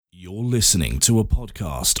You're listening to a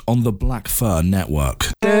podcast on the Black Fur Network.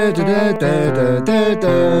 Hey,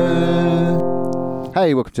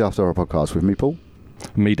 welcome to After Horror Podcast with me, Paul.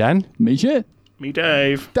 Me, Dan. Me, Shit. Me,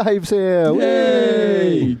 Dave. Dave's here.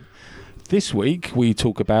 Yay! This week we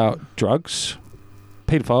talk about drugs,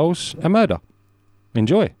 paedophiles and murder.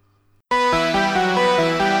 Enjoy.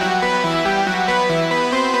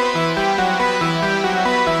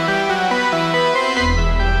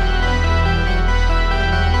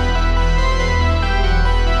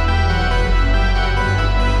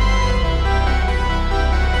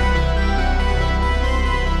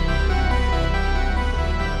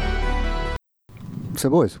 So,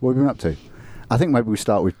 boys, what have we been up to? I think maybe we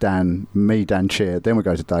start with Dan Cheer, then we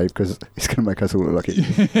go to Dave because he's going to make us all look like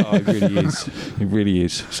it. Oh, it really is. It really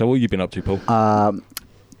is. So what have you been up to, Paul?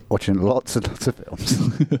 Watching lots and lots of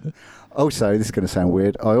films. Also, this is going to sound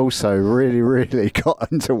weird, I also really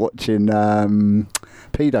got into watching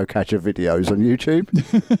pedo catcher videos on YouTube.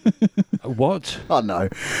 What? I know.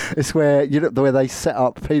 It's where where they set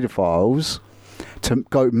up paedophiles to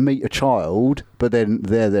go meet a child, but then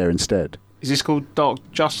they're there instead. Is this called Dark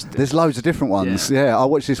Justice? There's loads of different ones. Yeah, I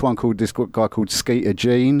watched this one called this guy called Skeeter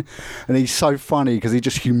Gene, and he's so funny because he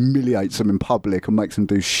just humiliates them in public and makes them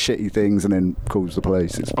do shitty things, and then calls the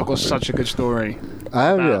police. I've got such a good story.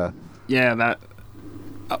 Oh yeah. Yeah, that.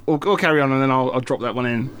 We'll carry on, and then I'll drop that one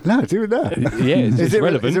in. No, do it now. Yeah, it's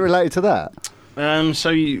relevant. Is it related to that?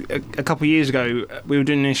 A couple of years ago, we were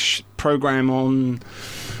doing this program on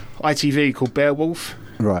ITV called Beowulf.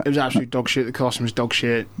 Right. It was absolute dog shit. The casting was dog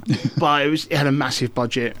shit, but it had a massive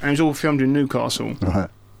budget, and it was all filmed in Newcastle.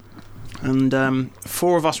 Right. And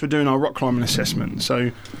 4 of us were doing our rock climbing assessment.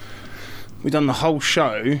 So we'd done the whole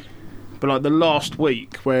show, but like the last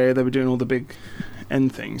week where they were doing all the big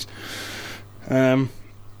end things, we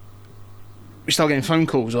started getting phone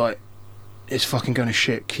calls like, "It's fucking going to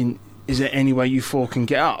shit. Is there any way you 4 can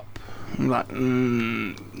get up?" I'm like,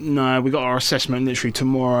 "No, we got our assessment literally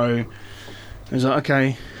tomorrow." I was like,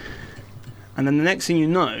 okay. And then the next thing you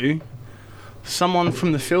know, someone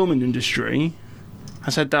from the filming industry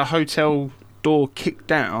has had their hotel door kicked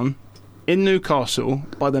down in Newcastle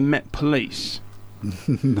by the Met Police.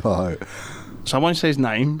 No. So I won't say his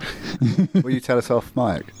name. Will you tell us off,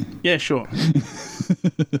 Mike? Yeah, sure.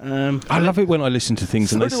 I love it when I listen to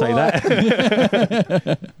things and they say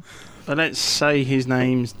that. But let's say his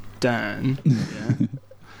name's Dan.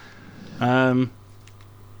 Yeah.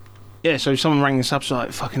 Yeah, so someone rang us up, so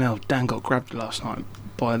like, fucking hell, Dan got grabbed last night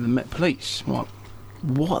by the Met Police. I'm like,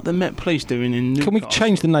 what are the Met Police doing in Newcastle? Can we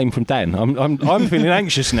change the name from Dan? I'm feeling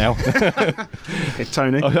anxious now. Okay,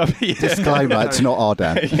 Tony. Yeah. Disclaimer, it's not our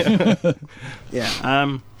Dan.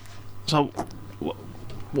 Yeah. So,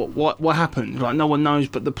 what happened? Like, no one knows,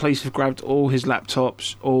 but the police have grabbed all his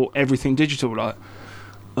laptops, or everything digital. Like,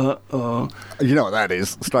 You know what that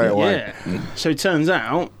is, straight away. Yeah. So it turns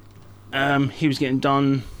out, he was getting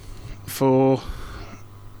done for,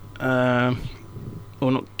 well,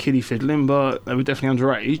 not kiddie fiddling, but they were definitely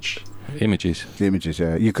underage. Images. The images,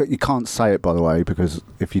 yeah. You can't say it, by the way, because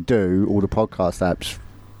if you do, all the podcast apps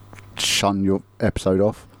shun your episode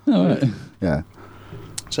off. Oh, right. Yeah.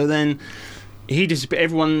 So then he disappeared.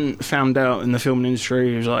 Everyone found out in the filming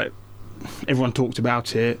industry. It was like, everyone talked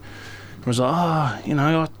about it. It was like,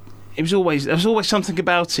 there was always something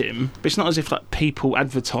about him, but it's not as if like people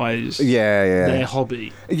advertise their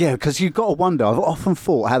hobby. Yeah, because you've got to wonder. I've often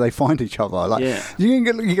thought how they find each other. Like,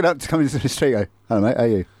 you get up to come into the street. Go, "Hello, mate. How are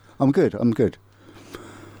you? I'm good.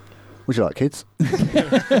 Would you like kids?"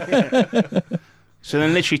 So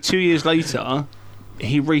then, literally 2 years later,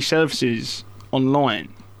 he resurfaces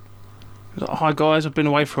online. He's like, "Hi guys, I've been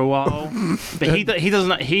away for a while," but he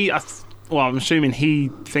doesn't. I'm assuming he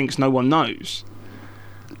thinks no one knows.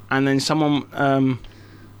 And then someone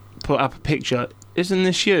put up a picture. Isn't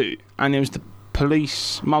this you? And it was the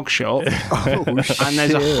police mugshot. And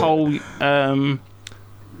there's a whole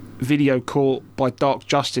video caught by Dark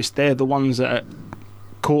Justice. They're the ones that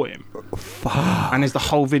caught him. And there's the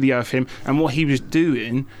whole video of him. And what he was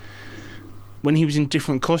doing, when he was in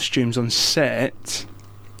different costumes on set,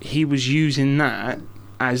 he was using that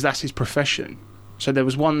as that's his profession. So there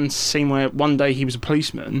was one scene where one day he was a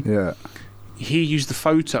policeman. Yeah. He used the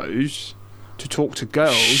photos to talk to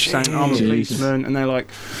girls saying, "I'm a policeman," and they're like,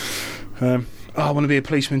 "I want to be a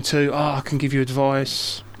policeman too. I can give you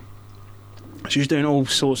advice." She was doing all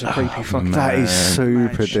sorts of creepy fucking. That is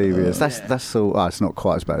super devious. That's so. It's not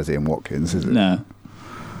quite as bad as Ian Watkins, is it? No.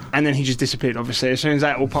 And then he just disappeared. Obviously, as soon as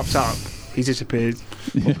that all popped up, he disappeared.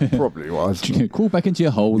 Probably was. Crawl back into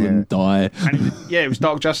your hole and die. And it was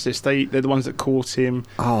Dark Justice. They're the ones that caught him.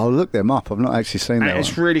 Oh, I'll look them up. I've not actually seen that.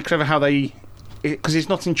 It's really clever how they because it's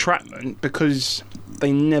not entrapment, because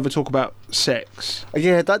they never talk about sex.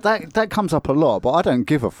 Yeah, that comes up a lot, but I don't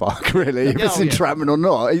give a fuck really if it's yeah. entrapment or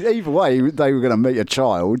not. Either way, they were going to meet a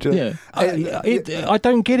child. Yeah. I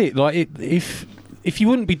don't get it. Like, if you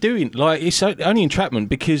wouldn't be doing, like, it's only entrapment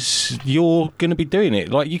because you're going to be doing it.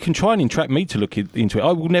 Like, you can try and entrap me to look into it.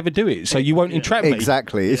 I will never do it, so you won't entrap me.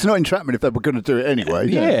 Exactly. It's not entrapment if they were going to do it anyway.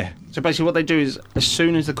 Yeah. So basically, what they do is, as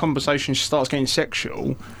soon as the conversation starts getting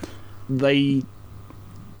sexual, they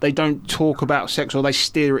don't talk about sex, or they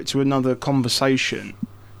steer it to another conversation.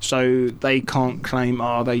 So they can't claim,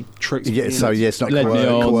 they tricked me. Yeah, so into-" yeah, it's not Led me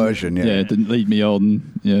on. coercion. Yeah, Didn't lead me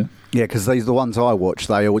on. Yeah. yeah, because these are the ones I watch.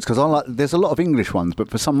 They always because I like. There's a lot of English ones, but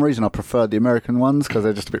for some reason I prefer the American ones because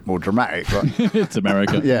they're just a bit more dramatic. Right? It's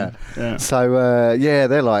America. Yeah. Yeah. So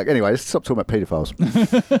they're like. Anyway, let's stop talking about paedophiles.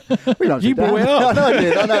 We don't You do that. brought it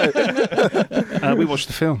up. I know. We watched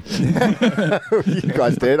the film. You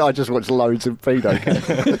guys did. I just watched loads of pedo.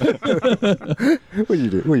 What you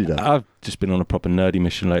do? What you done? I've just been on a proper nerdy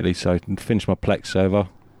mission lately, so I finished my Plex server,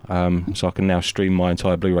 so I can now stream my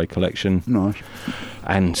entire Blu-ray collection Nice.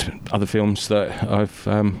 and other films that I've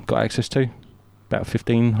got access to. About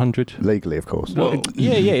 1,500. Legally, of course. Well,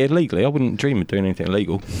 yeah, legally. I wouldn't dream of doing anything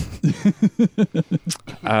illegal.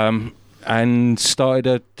 And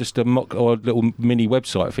started just a mock or a little mini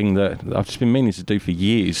website thing that I've just been meaning to do for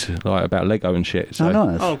years, like about Lego and shit. So Oh,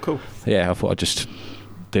 nice. Oh, cool. yeah, I thought I'd just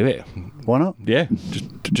do it. Why not? Yeah, just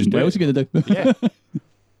do What else it. are you going to do? Yeah.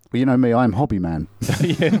 Well, you know me, I'm hobby man.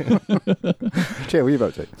 Yeah. Chair, what are you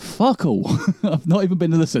about to? Fuck all. I've not even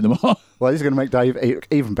been to the cinema. Well, this is going to make Dave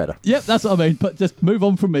even better. Yep, that's what I mean. But just move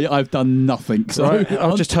on from me. I've done nothing. So Right,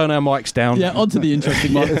 I'll just turn our mics down. yeah, on to the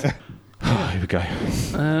interesting ones. Here we go.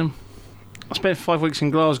 I spent 5 weeks in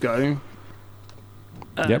Glasgow.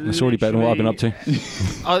 Yep, that's already better than what I've been up to.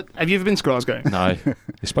 Have you ever been to Glasgow? No,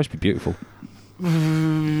 it's supposed to be beautiful.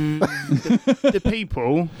 The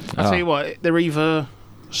people, I tell you what, they're either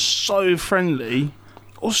so friendly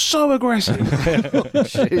or so aggressive.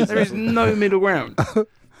 There is no middle ground.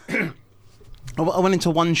 I went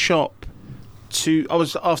into one shop I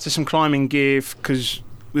was after some climbing gear because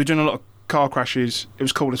we were doing a lot of car crashes. It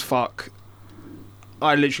was cool as fuck.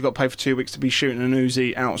 I literally got paid for 2 weeks to be shooting an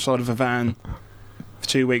Uzi outside of a van for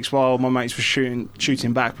 2 weeks while my mates were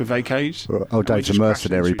shooting back with AKs. Oh, Dave's a just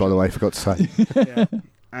mercenary, crashed by the way, I forgot to say. Yeah.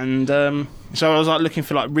 And so I was like looking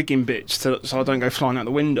for like rigging bits so I don't go flying out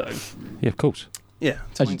the window. Yeah, of course. Yeah,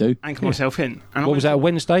 As you do. Anchor myself in. And What was that,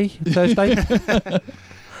 Wednesday? Thursday?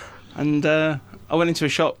 And I went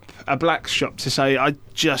into a black shop to say, I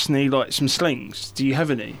just need like some slings. Do you have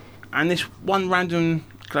any? And this one random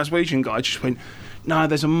Glaswegian guy just went, no,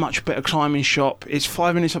 there's a much better climbing shop. It's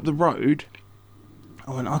 5 minutes up the road.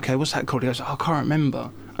 I went, okay, what's that called? He goes, I can't remember.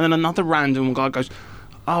 And then another random guy goes,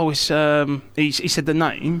 oh, it's he said the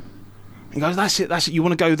name. He goes, that's it. You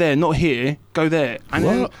want to go there, not here. Go there. And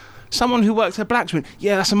then someone who worked at Blacks went,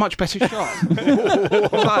 yeah, that's a much better shop. I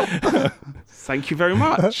was like, thank you very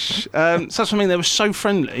much. So that's what I mean. They were so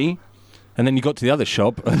friendly. And then you got to the other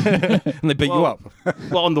shop and they beat you up.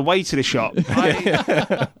 Well, on the way to the shop,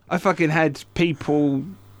 I fucking had people.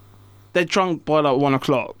 They're drunk by like 1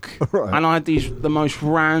 o'clock, Right. and I had the most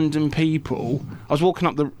random people. I was walking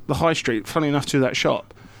up the high street, funny enough, to that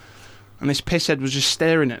shop, and this pisshead was just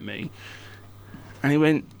staring at me, and he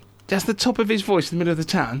went, just the top of his voice in the middle of the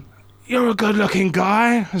town, "You're a good-looking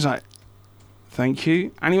guy." I was like, "Thank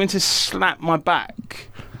you," and he went to slap my back.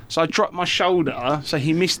 So I dropped my shoulder, so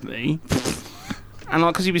he missed me. And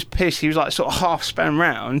like, because he was pissed, he was like sort of half spun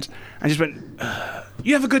round and just went,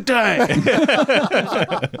 "You have a good day."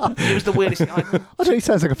 It was the weirdest thing. I think he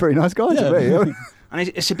sounds like a pretty nice guy to me. And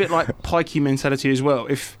it's a bit like pikey mentality as well.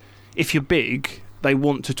 If you're big, they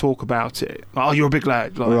want to talk about it. Like, oh, you're a big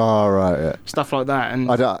lad. Like, Right, yeah. stuff like that. And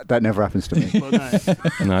That never happens to me. well, no.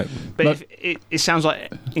 No. But it sounds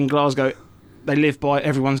like in Glasgow, they live by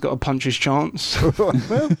everyone's got a puncher's chance. Well,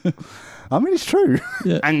 I mean, it's true.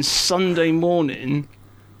 And Sunday morning,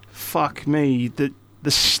 fuck me, the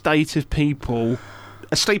state of people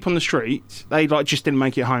asleep on the street, they like just didn't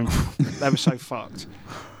make it home. They were so fucked.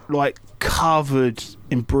 Like covered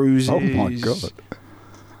in bruises. Oh my God.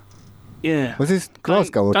 Yeah. Was this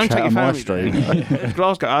Glasgow or Don't take your Chatham High family Street? there.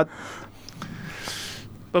 Glasgow.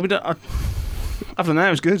 But we don't. Other than that,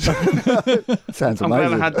 it was good. Sounds I'm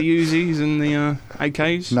amazing. glad I had the Uzis and the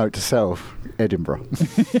AKs. Note to self, Edinburgh.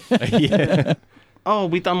 Yeah. Oh,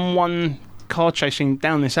 we done one car chasing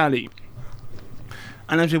down this alley,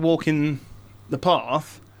 and as we're walking the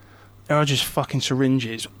path, there are just fucking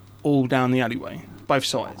syringes all down the alleyway, both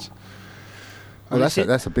sides. Well, And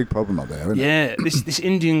that's a big problem up there, isn't it? yeah. This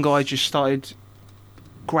Indian guy just started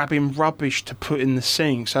grabbing rubbish to put in the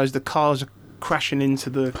sink. So as the cars are crashing into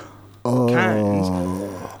the cans,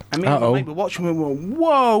 and me and my mate were watching, we were,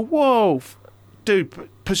 whoa, dude,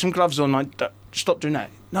 put some gloves on. Like, stop doing that.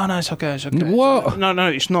 No, it's okay. What? No,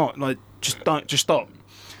 it's not. Like, just stop.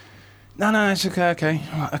 No, it's okay.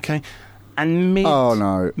 Right, okay. And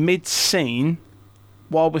mid scene,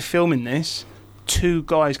 while we're filming this, 2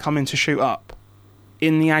 guys come in to shoot up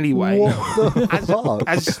in the alleyway. What the fuck?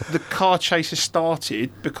 As the car chase has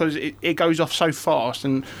started, because it goes off so fast,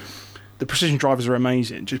 and the precision drivers are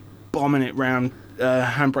amazing, just bombing it round,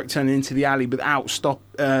 handbrake turning into the alley without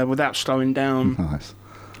slowing down. Nice.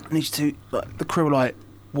 And these 2, like, the crew are like,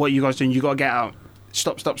 "What are you guys doing? You got to get out.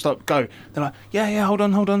 Stop, go." They're like, yeah, hold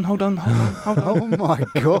on. Oh my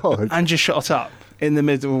god! And just shot up in the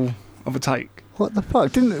middle of a take. What the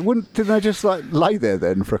fuck? Didn't they just like lay there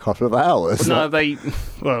then for a couple of hours? No, they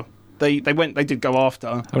did go after.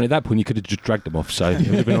 I mean, at that point, you could have just dragged them off, so it would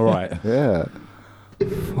have been all right. Yeah.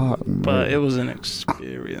 Fuck me. But it was an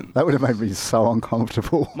experience. That would have made me so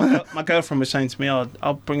uncomfortable. My girlfriend was saying to me,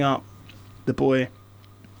 I'll bring up the boy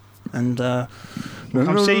and come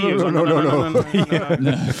see you.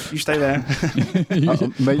 No. You stay there.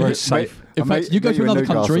 Where it's safe. In fact, you go to another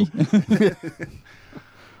country.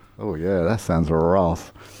 Oh yeah, that sounds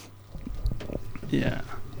rough. Yeah.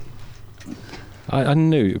 I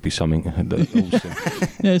knew it would be something awesome.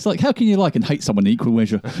 Yeah, it's like, how can you like and hate someone in equal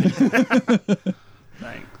measure?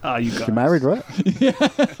 You guys. You're married, right?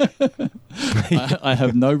 I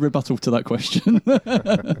have no rebuttal to that question.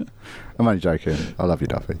 I'm only joking. I love you,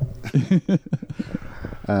 Duffy.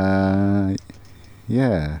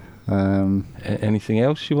 Yeah. Anything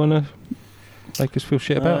else you want to make us feel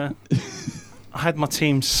shit about? I had my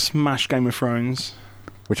team smash Game of Thrones.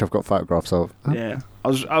 Which I've got photographs of. Yeah,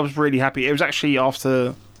 I was really happy. It was actually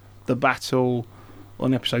after the battle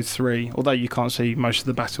on episode 3, although you can't see most of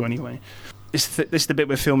the battle anyway. This is the bit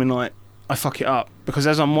we're filming, like, I fuck it up, because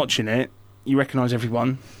as I'm watching it, you recognise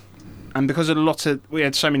everyone, and because we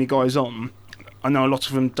had so many guys on, I know a lot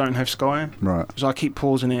of them don't have Sky, Right. so I keep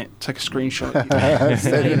pausing it, take a screenshot,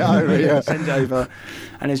 Send it over, yeah. send it over,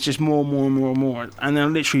 and it's just more, and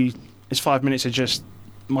then literally it's 5 minutes of just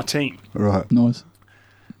my team. Right. Nice.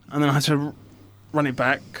 And then I had to run it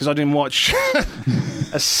back because I didn't watch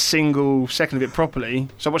a single second of it properly.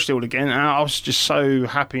 So I watched it all again, and I was just so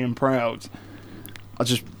happy and proud. I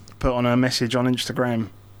just put on a message on Instagram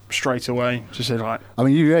straight away. Just said, like, I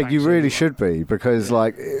mean, you thanks, really everyone. should be, because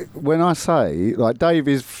like when I say, like, Dave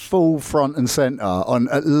is full front and centre on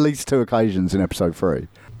at least 2 occasions in episode 3.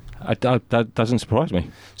 That doesn't surprise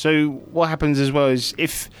me. So what happens as well is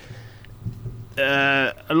if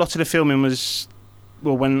a lot of the filming was,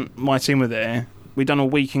 well, when my team were there, we'd done a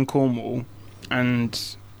week in Cornwall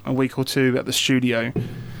and a week or 2 at the studio.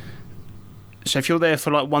 So if you're there for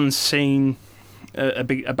like one scene, a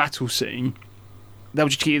battle scene, they'll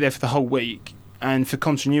just keep you there for the whole week, and for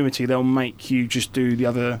continuity they'll make you just do the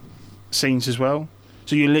other scenes as well.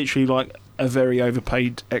 So you're literally like a very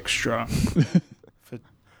overpaid extra for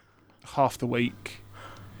half the week.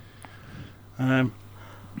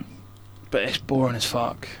 But it's boring as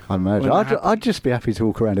fuck. I imagine. I'd just be happy to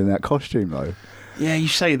walk around in that costume though. Yeah, you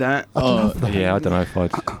say that. Yeah, I don't know if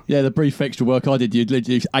I'd. Yeah, the brief extra work I did, you'd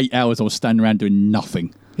literally 8 hours I was standing around doing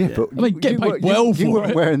nothing. Yeah, but I mean, get paid well for you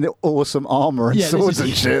weren't it. wearing the awesome armour and swords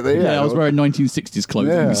and shit. Yeah, I was wearing 1960s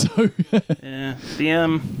clothing. Yeah. So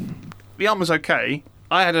Yeah. The arm was okay.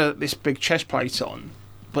 I had this big chest plate on,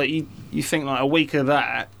 but you think like a week of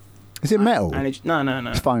that. Is it metal? And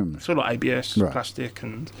no. It's foam. It's all like ABS, Right. plastic,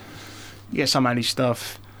 and you get some AD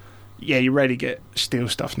stuff. Yeah, you rarely get steel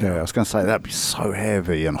stuff now. Yeah, I was going to say that'd be so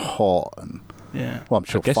heavy and hot, and Yeah. well, I'm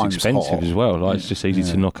sure I guess foam's expensive hot. as well. Like, it's just easy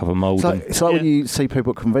to knock off a mould. It's like when Yeah. you see people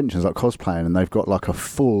at conventions like cosplaying and they've got like a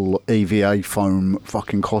full EVA foam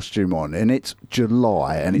fucking costume on, and it's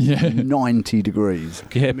July and it's 90 degrees.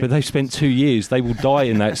 Yeah, but they've spent 2 years. They will die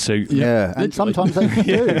in that suit. Yeah, and literally. sometimes they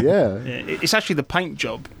do, yeah. Yeah, it's actually the paint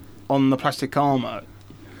job on the plastic armour,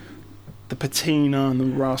 the patina and the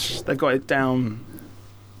rust. They got it down.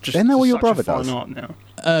 Just Isn't that what to your such brother a fine does? art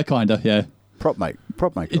now. kinda, yeah. Prop maker,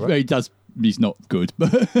 Well, right? he does. He's not good,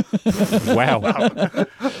 but Wow.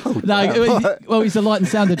 well, he's a light and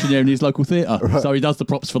sound engineer in his local theatre, so he does the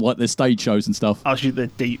props for like their stage shows and stuff. Actually, they're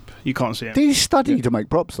deep. You can't see it. Did you study to make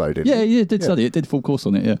props though, didn't Yeah, you? yeah, did study it, did full course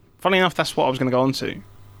on it, yeah. Funny enough, that's what I was going to go on to.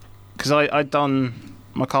 Because I'd done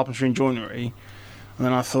my carpentry and joinery, and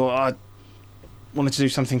then I thought I wanted to do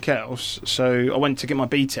something else. So I went to get my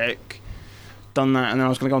BTEC, done that, and then I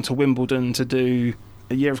was going to go on to Wimbledon to do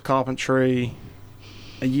a year of carpentry,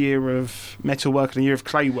 a year of metalwork, and a year of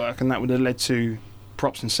clay work, and that would have led to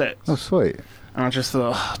props and sets. Oh, sweet. And I just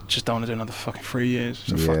thought, I just don't want to do another fucking 3 years.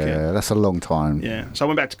 So fuck it. Yeah, that's a long time. Yeah. So I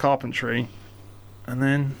went back to carpentry, and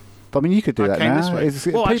then But I mean, you could do I that came this now.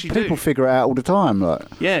 way. Well, I actually People do. figure it out all the time. Like,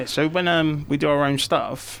 yeah. So when we do our own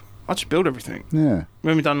stuff, I just build everything. yeah,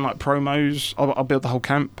 When we've done like promos, I'll build the whole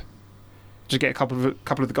camp. Just get a couple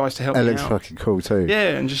of the guys to help that me looks out. fucking cool too.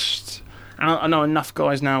 Yeah, and I know enough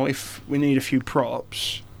guys now. If we need a few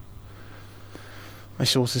props, they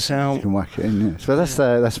sort us You out. can whack it in, yeah. So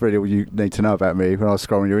that's really all you need to know about me. When I was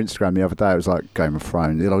scrolling your Instagram the other day, it was like Game of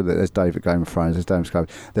Thrones. You know, there's Dave at Game of Thrones, there's Dave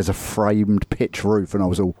Scrubby. There's a framed pitch roof, and I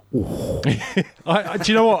was all, ooh. do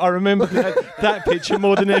you know what? I remember that picture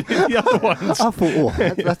more than any of the other ones. I thought,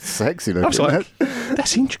 oh, that's sexy looking. I was like,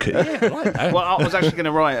 that's intricate. Yeah, I like that. Well, I was actually going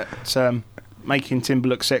to write it. Making Timber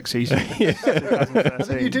look sexy. So I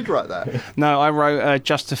think you did write that. No, I wrote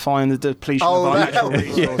justifying the depletion of our that natural was-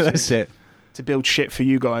 resources Yeah, that's it. to build shit for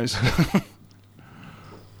you guys.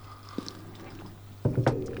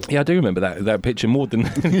 Yeah, I do remember that picture more than.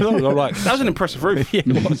 I'm like, That was an impressive roof. yeah,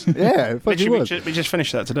 it was. Yeah, it fucking Literally, was. we just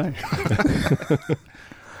finished that today.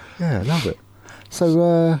 Yeah, I love it.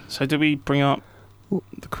 So, So do we bring up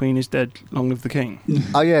The Queen is Dead, Long Live the King?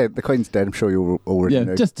 oh yeah, the Queen's dead. I'm sure you already Yeah,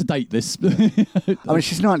 knew. just to date this. I mean,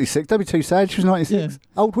 she's 96. Don't be too sad. She was 96.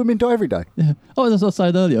 Yeah. Old women die every day. Yeah. Oh, as I was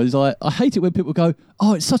saying earlier, it's like, I hate it when people go,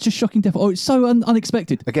 "Oh, it's such a shocking death. Oh, it's so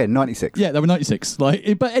unexpected." Again, 96. Yeah, they were 96.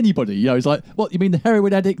 Like, but anybody, it's like, what you mean, the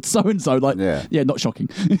heroin addict, so and so? Like, Yeah. not shocking.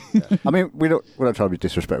 I mean, we're not trying to be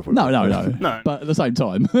disrespectful. No. No. But at the same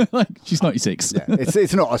time, like, she's 96. Yeah,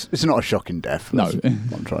 it's not a shocking death. No. That's what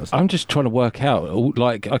I'm trying to say. I'm just trying to work out.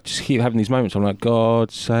 Like, I just keep having these moments. I'm like, God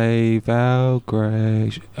save our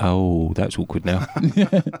grace. Oh, that's awkward now.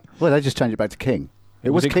 Well, they just changed it back to King. It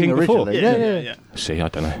was it King King before? originally. Yeah. See, I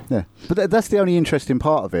don't know. Yeah. But that's the only interesting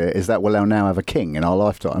part of it, is that we'll now have a king in our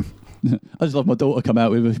lifetime. I just love my daughter come out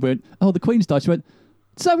with it. She went, "Oh, the Queen's died." She went,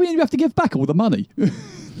 "So we have to give back all the money?" Do you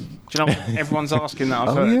know what? Everyone's asking that.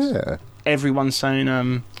 I've Oh, heard. yeah. Everyone's saying,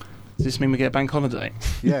 does this mean we get a bank holiday?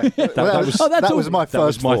 Yeah. that was, oh, that's that all- was my That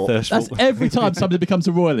was first my thought. first That's thought. every time somebody becomes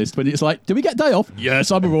a royalist. When it's like, "Do we get a day off?" Yes,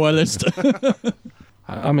 I'm a royalist.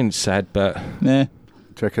 I mean, it's sad, but Yeah.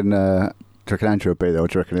 Do you reckon Andrew will be there, or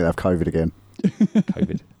do you reckon he'll have COVID again?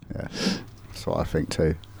 COVID. Yeah. That's what I think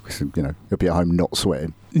too. 'Cause, he'll be at home not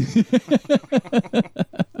sweating.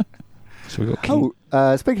 So we got King.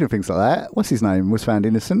 Speaking of things like that, what's his name? Was found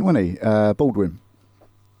innocent, wasn't he? Baldwin.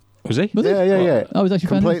 Was he? Was it? Yeah. Oh, was actually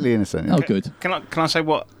found Completely innocent. Oh, Yeah. good. Can I say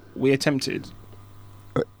what we attempted?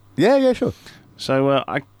 Yeah, sure. So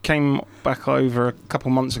I came back over a couple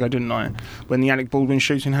months ago, didn't I? When the Alec Baldwin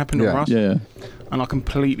shooting happened Yeah. on Russ. Yeah. And I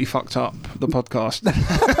completely fucked up the podcast.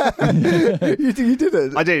 You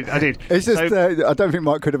didn't. I did. It's just, So- I don't think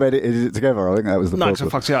Mike could have edited it together. I think that was the No, because I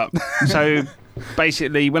problem. fucked it up. So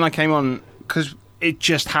basically, when I came on, because it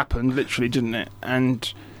just happened, literally, didn't it?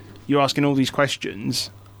 And you're asking all these questions,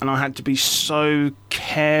 and I had to be so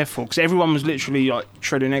careful because everyone was literally like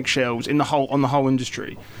treading eggshells on the whole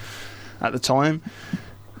industry at the time,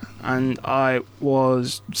 and I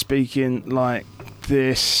was speaking like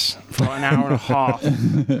this for like an hour and a half,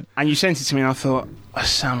 and you sent it to me, and I thought I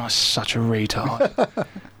sound like such a retard.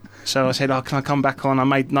 So I said, "Oh, can I come back on?" I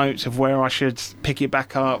made notes of where I should pick it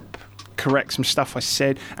back up, correct some stuff I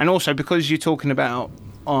said, and also because you're talking about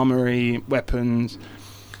armory, weapons.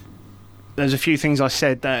 There's a few things I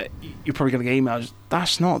said that you're probably going to get emails.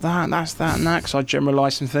 That's not that. That's that and that. Because I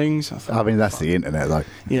generalised some things. I thought, I mean, that's the internet, though.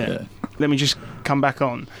 yeah. Let me just come back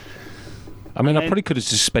on. I mean, I And- probably could have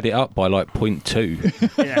just sped it up by like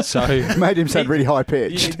 0.2. Yeah. So Made him sound really high you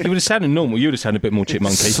pitched. would have sounded normal. You would have sounded a bit more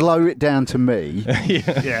chipmunky. Slow it down to me.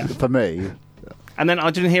 Yeah. For me. And then I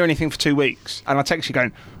didn't hear anything for 2 weeks, and I texted you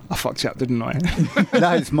going, "I fucked it up, didn't I?"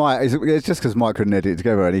 No, it's Mike. It's just because Mike couldn't edit it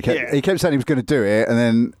together, and he kept saying he was going to do it, and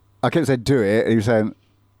then I kept saying do it, and he was saying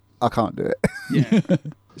I can't do it. Yeah.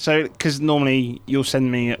 So, because normally you'll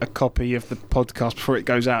send me a copy of the podcast before it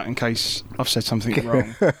goes out in case I've said something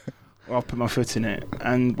wrong. Or I'll put my foot in it.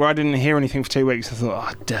 And where I didn't hear anything for 2 weeks, I thought,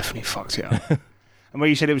 I definitely fucked it up. And where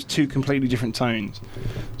you said it was two completely different tones.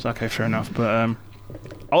 So, okay, fair enough. But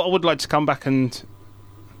I would like to come back and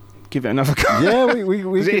give it another go. Yeah, we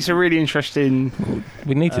 'Cause it's a really interesting...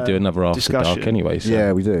 We need to do another After discussion. Dark anyway. So.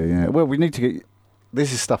 Yeah, we do. Yeah. Well, we need to get.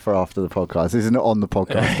 This is stuff for after the podcast. This is not on the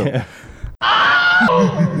podcast.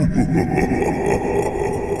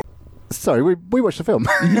 Sorry, we watched the film.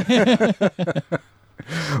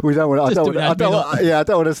 We don't want. Just do an admin I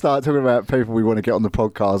don't want to start talking about people we want to get on the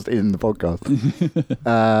podcast in the podcast.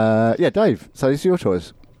 Yeah, Dave. So it's your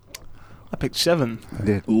choice. I picked 7. I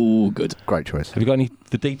did. Ooh, good. Great choice. Have you got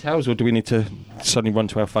the details, or do we need to suddenly run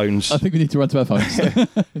to our phones? I think we need to run to our phones.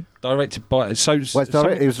 Directed by Well,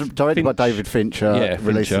 it was directed by David Fincher, Yeah,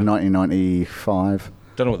 released Fincher. in 1995.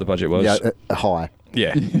 Don't know what the budget was. Yeah, high.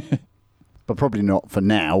 Yeah. But probably not for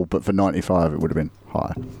now, but for 95 it would have been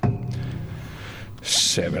higher.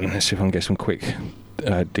 7. Let's see if I can get some quick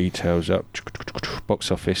details up.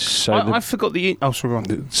 Box office. So I forgot the... Oh, sorry,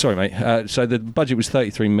 wrong. sorry, mate. So the budget was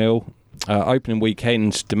 33 mil. Opening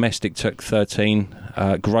weekends, domestic took 13,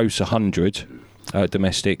 gross 100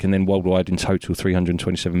 domestic, and then worldwide in total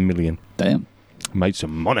 327 million. Damn. Made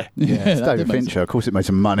some money. It's that David did make Fincher. Of course it made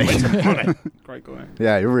some money. Great guy.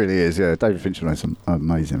 Yeah, it really is. Yeah, David Fincher made some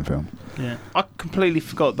amazing film. Yeah. I completely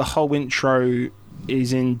forgot the whole intro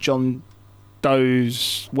is in John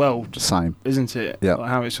Doe's world, Same. isn't it? Yeah. Like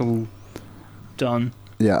how it's all done.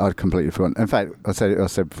 Yeah, I'd completely forgotten. In fact, I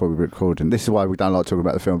said before we were recording. This is why we don't like talking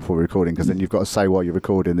about the film before we're recording, because then you've got to say while you're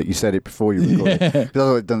recording that you said it before you recorded. Because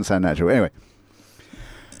otherwise it doesn't sound natural. Anyway,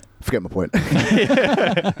 forget my point.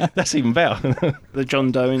 That's even better. The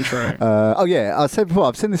John Doe intro. Oh yeah, I said before,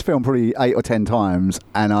 I've seen this film probably 8 or 10 times,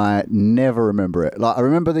 and I never remember it. Like I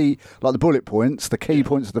remember the bullet points, the key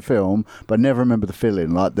points of the film, but I never remember the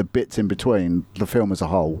fill-in, like the bits in between the film as a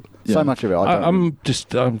whole. Yeah. So much of it, I'm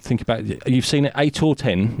thinking about it. You've seen it 8 or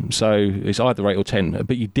 10, so it's either 8 or 10,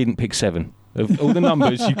 but you didn't pick 7. Of all the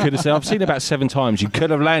numbers you could have said, I've seen it about 7 times. You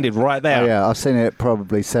could have landed right there. Oh, yeah, I've seen it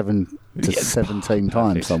probably 7 to Yeah, 17 times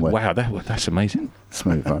Perfect. somewhere. Wow, that's amazing.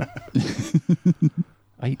 Smooth, right?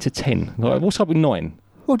 8 to 10. Like, what's up with 9?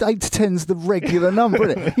 Well, 8 to 10's the regular number,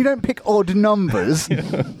 isn't it? You don't pick odd numbers.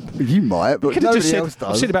 You might, but Could have nobody just said, else does.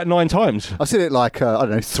 I've seen it about 9 times. I've seen it like, I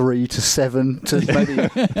don't know, 3 to 7 to maybe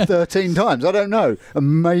 13 times. I don't know.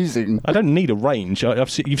 Amazing. I don't need a range. You've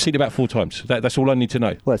seen it about 4 times. That's all I need to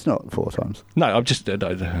know. Well, it's not 4 times. No, I'm just...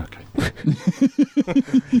 okay.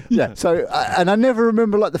 Yeah, so, and I never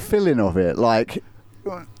remember, like, the filling of it. Like,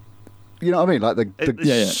 you know what I mean? Like, It's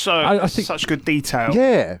Yeah. so I think- such good detail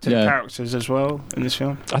yeah. to the Yeah. characters as well in this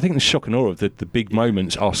film. I think the shock and awe of the big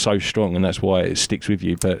moments are so strong, and that's why it sticks with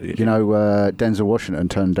you. But You know, Denzel Washington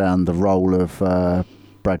turned down the role of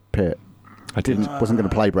Brad Pitt. I didn't. Wasn't going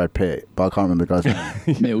to play Brad Pitt, but I can't remember the guy's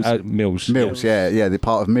name. Mills. Mills. Mills, yeah, the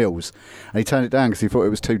part of Mills. And he turned it down because he thought it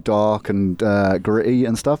was too dark and gritty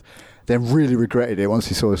and stuff. Then really regretted it once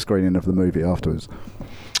he saw the screening of the movie afterwards.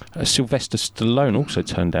 Sylvester Stallone also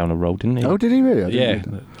turned down a role, didn't he? Oh, did he really? I didn't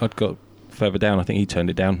Yeah, know that. I'd got further down. I think he turned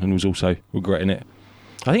it down and was also regretting it.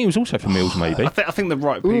 I think it was also for Mills, maybe. I think the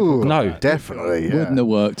right people. Ooh, No. definitely. Yeah. Wouldn't have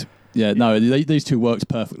worked. Yeah, no, these two worked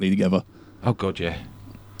perfectly together. Oh God, yeah.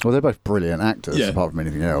 Well, they're both brilliant actors, Yeah. apart from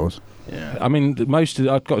anything else. Yeah. I mean,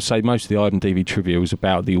 I've got to say, most of the IMDb trivia was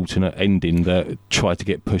about the alternate ending that tried to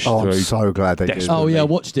get pushed Oh, through. I'm so glad they did. Desperately. Oh yeah, I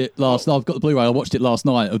watched it last night. I've got the Blu-ray. I watched it last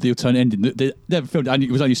night of the alternate ending. They never filmed it. And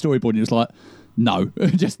it was only storyboarding. It was like, no,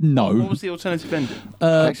 just no. What was the alternative ending?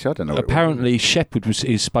 Actually, I don't know. what it was. Apparently, Shepard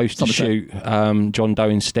is supposed to Somerset. shoot John Doe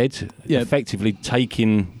instead, Yeah. effectively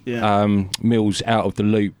taking Yeah. Mills out of the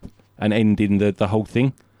loop and ending the whole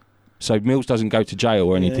thing. So Mills doesn't go to jail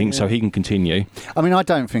or anything, Yeah. so he can continue. I mean, I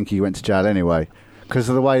don't think he went to jail anyway, because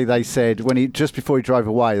of the way they said just before he drove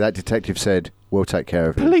away, that detective said, "We'll take care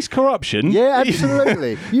of it." Police corruption? Yeah,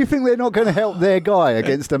 absolutely. You think they're not going to help their guy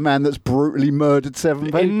against a man that's brutally murdered 7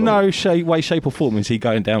 people? In no way, shape or form is he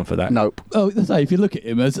going down for that. Nope. Oh, let's say if you look at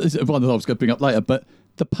him, as one that I was going to bring up later, but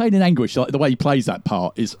the pain and anguish, like the way he plays that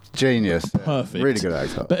part, is Genius. perfect. Really good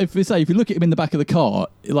actor. But if you look at him in the back of the car,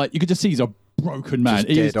 like you could just see he's a broken man. Just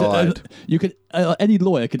He is- dead-eyed. you could any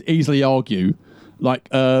lawyer could easily argue, like,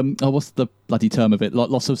 what's the bloody term of it? Like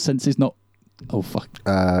loss of senses, not. Oh fuck,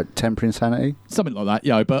 Temporary insanity. something like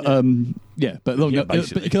that. But yeah, but Yeah, but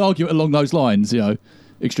basically. you can argue it along those lines.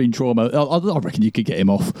 Extreme trauma. I reckon you could get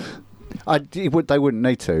him off. They wouldn't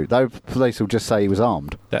need to. The police will just say he was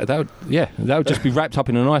armed. That would just be wrapped up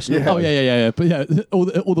in a nice little Yeah. Oh yeah. But yeah,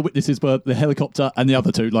 all the witnesses were the helicopter and the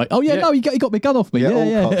other two. Like, oh yeah, Yeah. no, he got my gun off me. all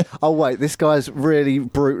Yeah. cops. Oh wait, this guy's really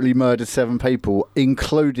brutally murdered 7 people,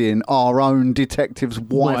 including our own detective's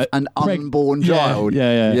wife Right. and Preg- unborn Yeah, child.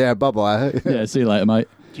 yeah. Yeah, bye-bye. Yeah, see you later, mate.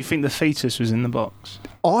 Do you think the fetus was in the box?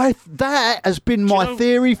 That has been my know-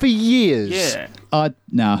 theory for years. Yeah.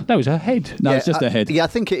 Nah. No, it's her head. No, it's just I- a head. Yeah, I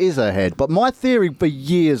think it is her head. But my theory for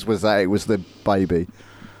years was that it was the baby.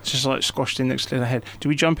 It's just like squashed in next to the head. Do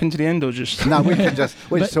we jump into the end or just... No, we can just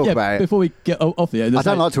talk about it. Before we get off the end, I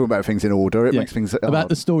don't like talking about things in order. It makes things about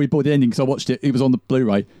the storyboard ending because I watched it. It was on the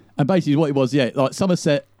Blu-ray, and basically what it was, like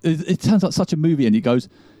Somerset. It sounds like such a movie, and he goes,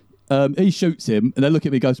 he shoots him, and they look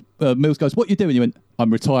at me. Goes, Mills goes, "What you doing?" He went, "I'm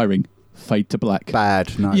retiring." fade to black.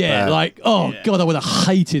 Bad. No. Yeah, bad. like, God, I would have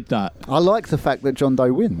hated that. I like the fact that John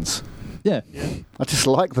Doe wins. Yeah. I just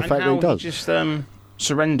like the And fact that how he does. he just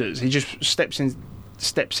surrenders. He just steps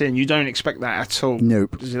in. You don't expect that at all.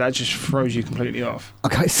 Nope. That just throws you completely off.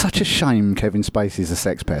 Okay, it's such a shame Kevin Spacey's a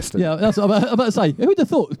sex pest. Yeah, that's what I'm about to say. Who would have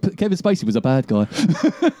thought Kevin Spacey was a bad guy?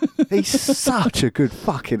 He's such a good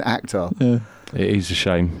fucking actor. Yeah. It is a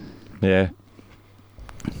shame. Yeah.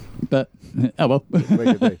 But, oh well.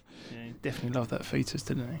 Really do. Yeah, he definitely loved that fetus,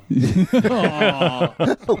 didn't he?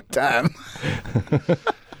 Oh, damn.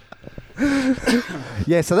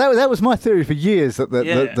 Yeah, so that was my theory for years that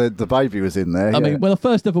the baby was in there. I mean, when I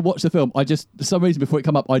first ever watched the film, I just, for some reason before it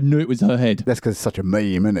came up, I knew it was her head. that's because it's such a meme,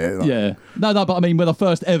 isn't it? Like, Yeah. No, but I mean, when I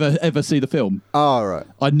first ever see the film, Oh, right.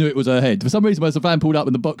 I knew it was her head. For some reason, when the van pulled up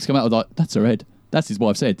and the box came out, I was like, that's her head. That's his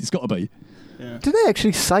wife's head. It's got to be. Did they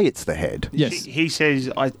actually say it's the head? Yes. He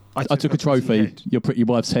says, I took a trophy, your pretty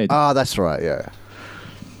wife's head. Ah, that's right, yeah.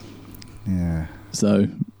 Yeah. So,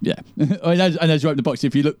 yeah. I mean, as you open the box,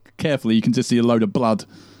 if you look carefully, you can just see a load of blood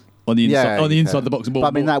on the inside, inside of the box. But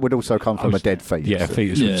I mean, that would also come from a dead fetus. Yeah,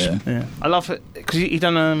 fetus. Yeah. Yeah. I love it because he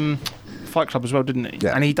done Fight Club as well, didn't he?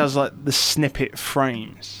 Yeah. And he does like the snippet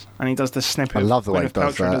frames, and he does the snippet. I love the way he Gwyneth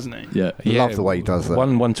does Paltrow, that. doesn't he? Yeah. Love the way he does that.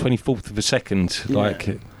 1/24th of a second, Yeah.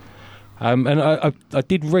 like. And I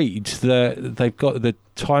did read that they've got the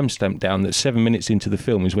timestamp down that 7 minutes into the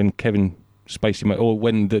film is when Kevin Spacey, or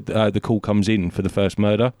when the call comes in for the first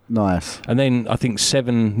murder, Nice. and then I think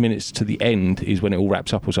 7 minutes to the end is when it all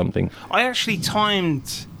wraps up or something. I actually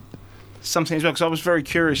timed something as well because I was very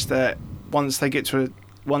curious that once they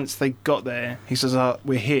got there, he says,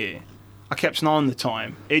 "We're here." I kept an eye on the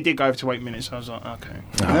time. It did go over to 8 minutes. So I was like,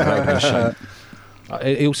 okay.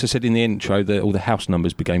 He also said in the intro that all the house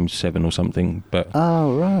numbers became 7 or something, but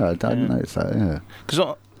Oh, right. I didn't notice that, yeah.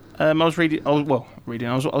 Because I was reading. I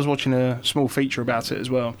was watching a small feature about it as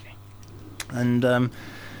well, and there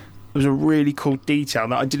was a really cool detail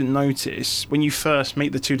that I didn't notice when you first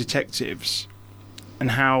meet the two detectives,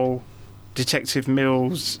 and how Detective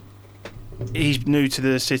Mills, he's new to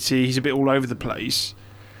the city, he's a bit all over the place,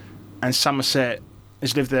 and Somerset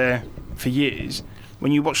has lived there for years.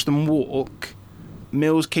 When you watch them walk,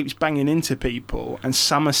 Mills keeps banging into people, and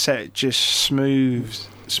Somerset just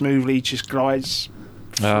smoothly just glides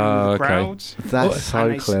through the okay. crowds. That's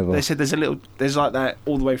so clever. They said there's like that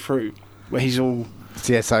all the way through, where he's all.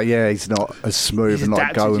 Yeah, so he's not as smooth He's and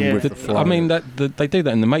like adapted, going yeah. with the flow. I mean they do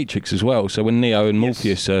that in the Matrix as well. So when Neo and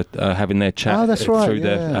Morpheus are having their chat Oh, that's right, through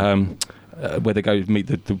yeah. where they go meet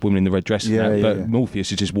the woman in the red dress, and Yeah, that, yeah, but yeah. Morpheus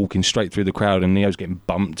is just walking straight through the crowd, and Neo's getting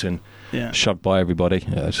bumped and Yeah. shoved by everybody.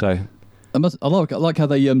 So I like how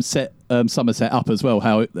they set Somerset up as well.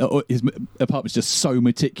 How his apartment's just so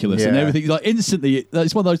meticulous and Yeah. everything. Like instantly,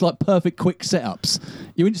 it's one of those like perfect quick setups.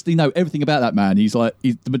 You instantly know everything about that man. He's the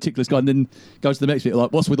meticulous guy, and then goes to the next bit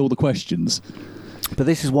like, what's with all the questions? But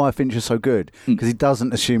this is why Fincher's so good, because he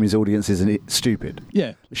doesn't assume his audience is stupid.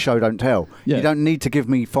 Yeah, Show don't tell. Yeah. You don't need to give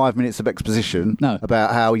me 5 minutes of exposition No.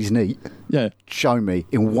 about how he's neat. yeah. Show me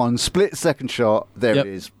in one split-second shot. There Yep.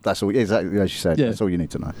 it is. That's all. Exactly as you said. Yeah. That's all you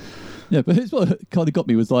need to know. Yeah, but it's what kind of got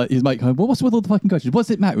me was like his mate going, well, what's with all the fucking questions? What's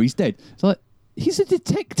it matter? He's dead. It's like, he's a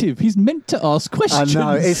detective. He's meant to ask I questions.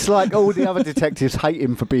 know. It's like all the other detectives hate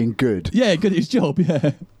him for being good. Yeah, good at his job,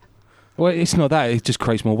 yeah. well, it's not that; it just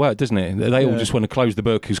creates more work, doesn't it? They all Yeah. just want to close the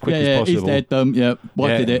book as quick as yeah, possible. he's dead, yeah. Wife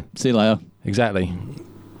Yeah. did it. See you later. Exactly.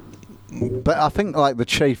 But I think like the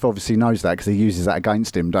chief obviously knows that because he uses that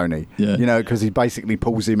against him, don't he? Yeah. You know, because he basically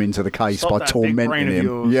pulls him into the case Stop by that big brain tormenting of him.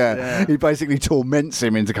 yours. Yeah. Yeah. He basically torments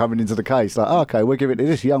him into coming into the case. Like, okay, we'll give it to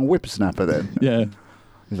this young whippersnapper then. Yeah.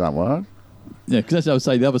 He's like, what? Yeah, because as I would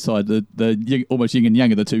say, the other side, the almost yin and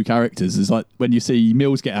yang of the two characters is like when you see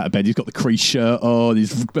Mills get out of bed, he's got the crease shirt on,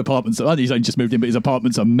 his apartment's, he's only just moved in, but his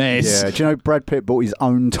apartment's a mess. Yeah. Do you know Brad Pitt bought his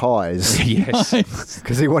own ties? Yes.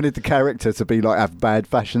 Because he wanted the character to be like have bad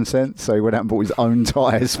fashion sense, so he went out and bought his own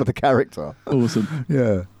ties for the character. Awesome.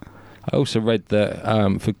 Yeah. I also read that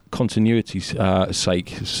for continuity's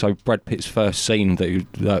sake, so Brad Pitt's first scene that he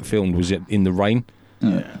filmed was in the rain.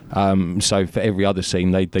 Yeah. So for every other scene,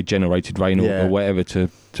 they generated rain Yeah. or whatever to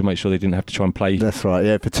make sure they didn't have to try and play. That's right.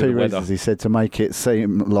 Yeah, for the two weather. reasons. He said to make it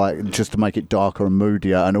seem like just to make it darker and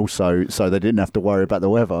moodier, and also so they didn't have to worry about the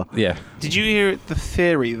weather. Yeah. Did you hear the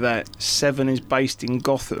theory that Seven is based in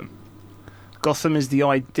Gotham? Gotham is the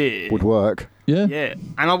idea. Would work. Yeah. Yeah,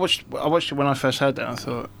 and I watched it when I first heard that. I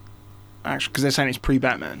thought, actually, because they're saying it's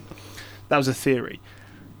pre-Batman, that was a theory,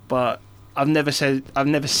 but I've never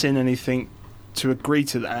seen anything to agree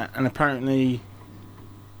to that. And apparently,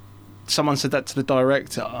 someone said that to the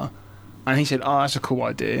director, And he said, "Oh, that's a cool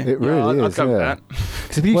idea. It really I'd is, go with yeah. that."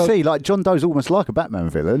 Because if you see, like, John Doe's almost like a Batman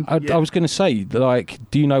villain. I was going to say, like,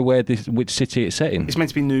 do you know which city it's set in? It's meant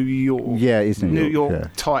to be New York. Yeah, it's New York. Yeah.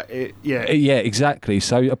 Tight. Yeah. Yeah, exactly.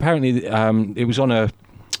 So apparently, it was on a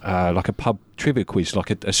pub trivia quiz,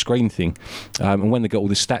 like a screen thing, and when they got all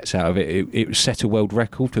the stats out of it, it set a world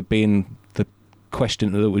record for being the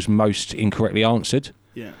question that was most incorrectly answered.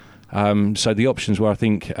 Yeah. So the options were, I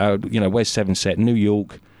think, where's Seven set? New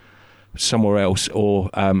York, somewhere else, or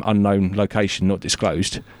unknown location not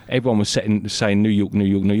disclosed. Everyone was saying New York, New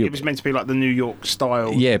York, New York. It was meant to be like the New York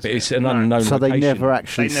style. Yeah, but it's an unknown So location. they never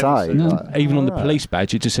actually They never say. say. No. like, Even on the alright. police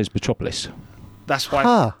badge, it just says Metropolis. That's why.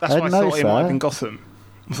 Huh, That's I why I didn't thought notice it might have that. been Gotham.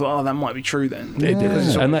 I thought, oh, that might be true then. Yeah.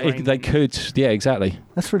 It's And always they raining. could, yeah, exactly.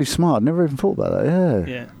 That's really smart. Never even thought about that.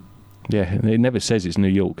 Yeah. Yeah. Yeah, it never says it's New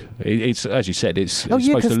York. It's, as you said, it's Oh yeah,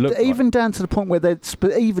 supposed to because look even like. down to the point where they're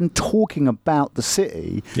even talking about the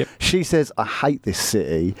city. Yep. She says, "I hate this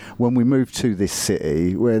city." When we move to this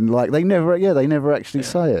city, when like they never actually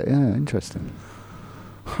say it. Yeah, interesting.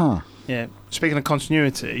 Huh. Yeah. Speaking of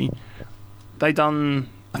continuity, they done,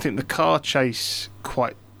 I think, the car chase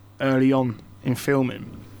quite early on in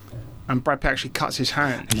filming, and Brad Pitt actually cuts his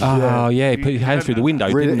hand. Oh, yeah, he put his hand through the window,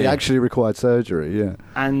 Really, didn't it he? actually required surgery. Yeah.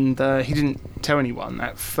 And he didn't tell anyone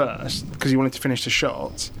at first because he wanted to finish the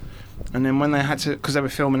shot. And then when they had to, because they were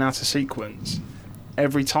filming out of sequence,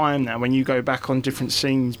 every time now when you go back on different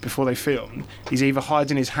scenes before they filmed, he's either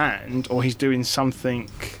hiding his hand or he's doing something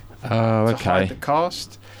Oh, to hide the okay.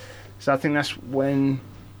 cast. So I think that's when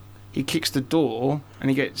he kicks the door and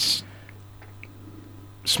he gets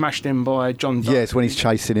smashed in by John Doe. Yeah, it's when he's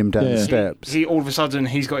chasing him down the Yeah. steps. He all of a sudden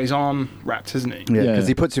he's got his arm wrapped, hasn't he? Yeah, Yeah. because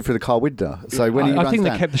he puts it through the car window. So when he I runs think they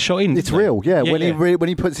down- kept the shot in. It's didn't they? real, yeah. Yeah, when yeah. when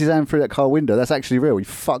he puts his hand through that car window, that's actually real. He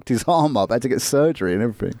fucked his arm up, had to get surgery and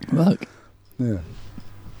everything. Look. Yeah,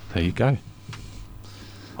 There you go.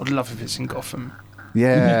 I'd love if it's in Gotham.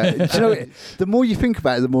 yeah. Do you know, the more you think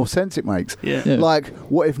about it, the more sense it makes. Yeah. Yeah. Like,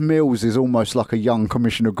 what if Mills is almost like a young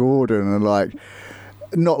Commissioner Gordon, and like,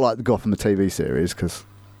 not like the Gotham the TV series because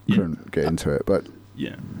couldn't get into it, but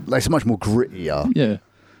Yeah. like, it's much more grittier. Yeah.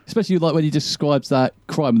 Especially like when he describes that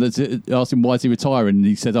crime, that's asked him why is he retiring, and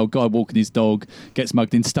he says, "Oh, guy walking his dog gets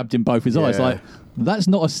mugged in, stabbed in both his eyes." Yeah. Like that's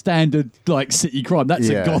not a standard like city crime. That's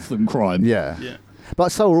Yeah. a Gotham crime. Yeah. Yeah. But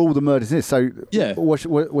so are all the murders in this. So, Yeah. what's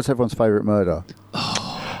everyone's favourite murder?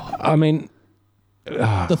 I mean,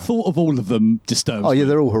 The thought of all of them disturbs. Oh yeah, me.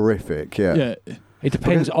 they're all horrific. Yeah. Yeah. it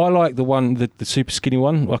depends. I like the one, the super skinny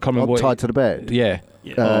one. I can't remember what. Tied to the bed. Yeah.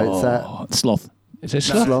 Yeah. It's that. Oh, sloth. Is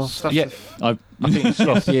it No, sloth? Sloth. Yeah. I I think it's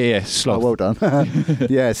sloth. Yeah, Oh, sloth. well done.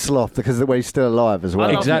 Yeah, sloth, because the way he's still alive as well.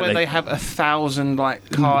 I love Exactly. where they have 1,000 like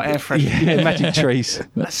car air fresheners. Yeah, magic trees.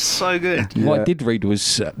 That's so good. What Yeah. I did read was,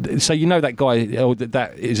 so you know that guy,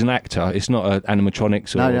 that is an actor. It's not an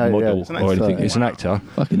animatronics or No, yeah, model it's an or actor. anything. It's an Wow. actor.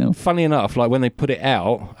 fucking hell. Funny enough, like when they put it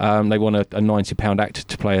out, they want a £90 actor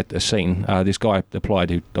to play a scene. This guy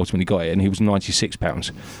applied who ultimately got it, and he was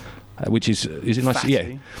 £96. Which is it nice? Yeah,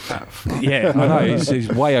 Fatty. Fat. yeah, I know. He's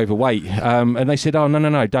way overweight. And they said, "Oh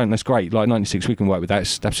no, don't. That's great. Like 96, we can work with that.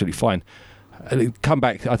 It's absolutely fine." And it come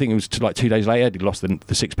back. I think it was like 2 days later. He lost the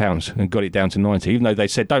 £6 and got it down to 90. Even though they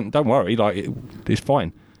said, "Don't worry. Like it's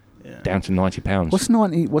fine." Yeah. Down to £90. What's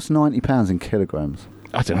 £90 in kilograms?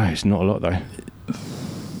 I don't know. It's not a lot though.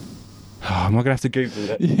 Oh, am I gonna have to Google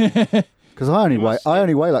that? Because I only It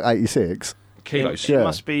weigh must- like 86. Kilos. Yeah. It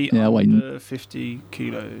must be Yeah, under 50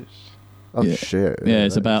 kilos. Oh Yeah. shit! Yeah,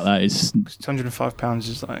 it's about that. It's 205 pounds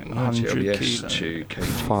is like 100 kilos.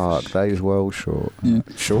 Fuck, that is well short. yeah.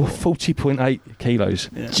 Short. 40.8 kilos.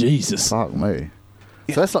 Yeah. Jesus. Fuck me.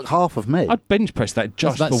 So that's like half of me. I'd bench press that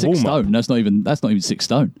just That's for 6 warm up. stone. That's not even 6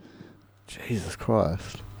 stone. Jesus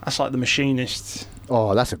Christ. That's like The Machinist.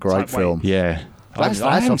 Oh, that's a great Like, film. Yeah. That's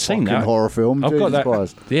I haven't a seen fucking that. horror film. I've got Jesus that.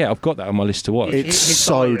 Christ. Yeah, I've got that on my list to watch. It's his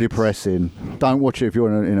so diet. depressing. Don't watch it if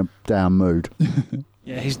you're in a down mood.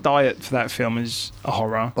 Yeah, his diet for that film is a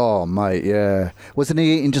horror. Oh, mate, yeah. Wasn't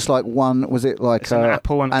he eating just like one? Was it like It's an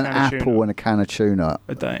apple and a an can of apple tuna. and a can of tuna?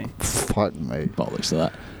 A day. Fuck me. Bollocks to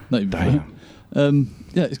that. Not even Damn.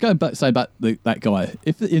 Yeah, it's going back, saying about that guy.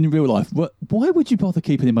 If in real life, why would you bother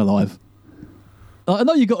keeping him alive? I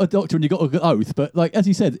know you got a doctor and you got an oath, but like as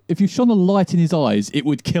he said, if you shone a light in his eyes, it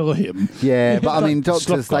would kill him. Yeah, but I mean, Sloth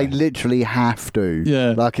doctors, they guy. literally have to.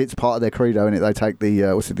 Yeah. Like, it's part of their credo, innit? They take the,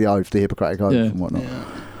 the oath, the Hippocratic oath Yeah. and whatnot.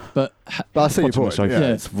 But But I see your point. Potamus oath. Yeah,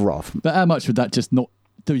 Yeah. it's rough. but how much would that just not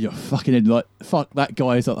do your fucking head? Like fuck that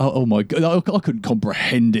guy. Is like, oh my god, I couldn't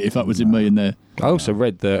comprehend it if that was in me in there. I also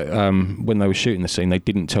read that when they were shooting the scene, they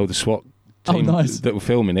didn't tell the SWAT Oh, team nice. that were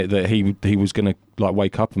filming it that he was going to like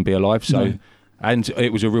wake up and be alive. So and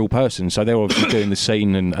it was a real person. So they're obviously doing the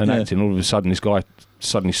scene and Yeah. acting. All of a sudden, this guy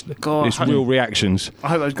suddenly God, this real reactions. I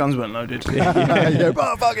hope those guns weren't loaded. yeah,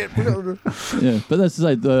 but fuck it. Yeah, but that's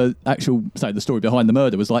to say the story behind the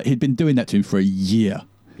murder was like he'd been doing that to him for a year.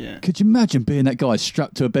 Yeah. Could you imagine being that guy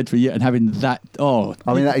strapped to a bed for a year and having that? Oh,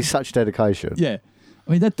 I mean, that is such dedication. yeah.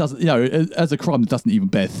 I mean, that doesn't, as a crime, that doesn't even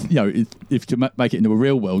Beth, if you make it into a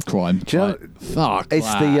real world crime. Do you know- fuck.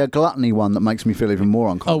 It's the gluttony one that makes me feel even more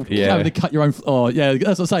Oh, uncomfortable. Yeah. having to cut your own. Oh, yeah.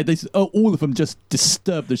 As I say, all of them just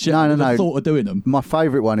disturb the shit. No, with the no. thought of doing them. My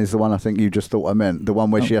favourite one is the one I think you just thought I meant. The one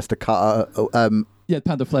where she has to cut her. Yeah,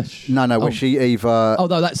 pound of flesh. No, where she either. Oh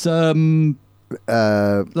no, that's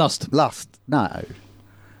Lust. Lust. No.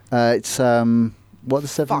 It's. What the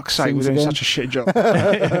seven Fuck's sake, we're things doing again? such a shit job.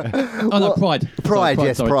 Oh no, Pride. Pride, Sorry,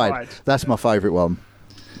 yes, sorry. Pride. That's my favourite one.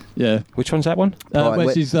 Yeah. Which one's that one? Pride, Where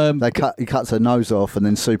where she's he cuts her nose off and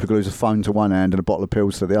then super glues a phone to one hand and a bottle of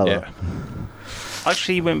pills to the other. Yeah. I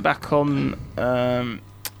actually went back on, the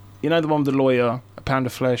one with the lawyer, A Pound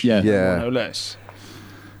of Flesh, Yeah. Yeah. no less.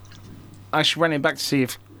 I actually ran it back to see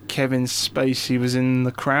if Kevin Spacey was in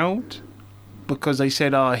the crowd, because they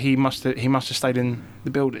said, he must have stayed in the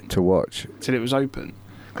building To watch. till it was open,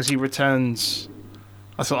 because he returns.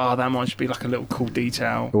 I thought, that might just be like a little cool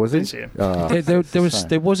detail. Was Didn't it? see him.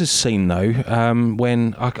 There was a scene though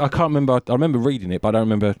when I can't remember. I remember reading it, but I don't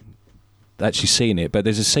remember actually seeing it. But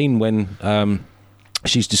there's a scene when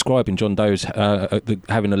she's describing John Doe's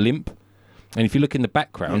having a limp, and if you look in the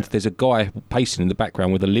background, there's a guy pacing in the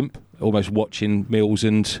background with a limp, almost watching Mills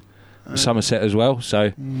and Somerset as well.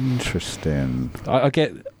 So Interesting.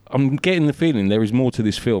 I'm getting the feeling there is more to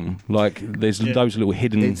this film. Like there's those little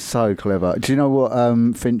hidden. It's so clever. Do you know what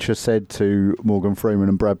Fincher said to Morgan Freeman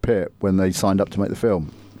and Brad Pitt when they signed up to make the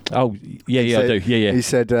film? Oh yeah, I do. Yeah. He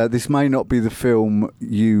said, "This may not be the film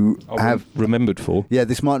you have remembered for." Yeah,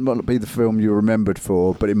 this might not be the film you're remembered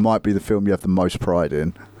for, but it might be the film you have the most pride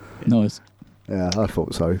in." nice. Yeah, I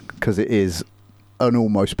thought so, because it is an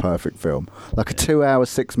almost perfect film. Like a 2 hour,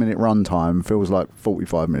 6 minute runtime feels like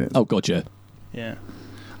 45 minutes. Oh god, yeah. Yeah.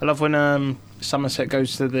 I love when Somerset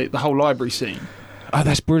goes to the whole library scene. Oh,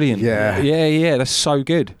 that's brilliant. Yeah. That's so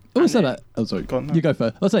good. What was that? Oh, sorry. Go on, no. You go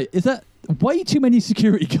first. I'll say, is that way too many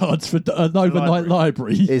security guards for an overnight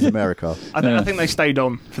library? It is America. I think they stayed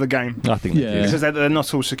on for the game. I think. Yeah. Because they're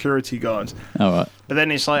not all security guards. All right. But then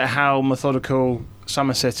it's like how methodical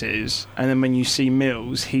Somerset is, and then when you see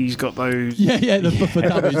Mills, he's got those. Yeah, the for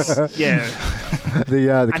dummies. Yeah. The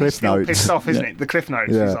And he's Cliff still Notes. pissed off, isn't Yeah. it? The Cliff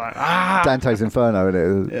Notes. Yeah. He's like, Dante's Inferno,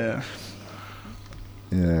 isn't it?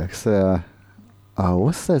 Yeah. Yeah.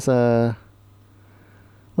 What's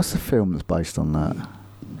the film that's based on that?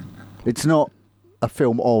 It's not a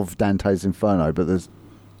film of Dante's Inferno, but there's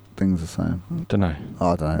things the same. Don't know.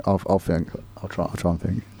 I don't know. I'll think. I'll try and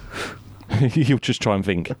think. You'll just try and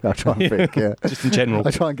think. I'll try and think. Yeah. Just in general.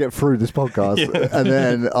 I try and get through this podcast, and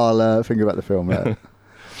then I'll think about the film later.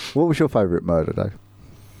 What was your favourite murder, Dave?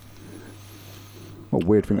 What a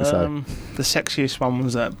weird thing to say. The sexiest one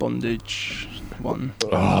was that bondage one.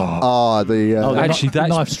 Actually, the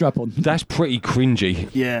knife strap on. That's pretty cringy.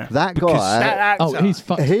 Yeah. That because guy. That actor. Oh, he's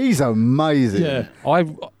fucked. He's amazing. Yeah.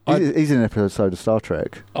 He's in an episode of Star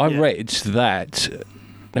Trek. I Yeah. read that.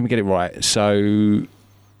 Let me get it right. So,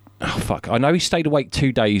 I know he stayed awake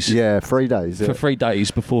 2 days. Yeah, 3 days. For 3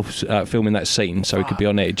 days before filming that scene, so he could be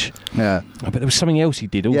on edge. Yeah. But there was something else he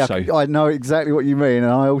did also. Yeah, I know exactly what you mean,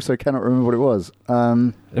 and I also cannot remember what it was.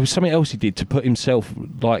 There was something else he did to put himself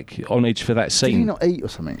on edge for that Did he scene. not eat or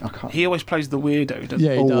something? I can't. He always plays the weirdo, doesn't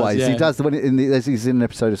Yeah, he Always. does. Yeah. He does. He's in an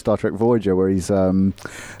episode of Star Trek Voyager where he's the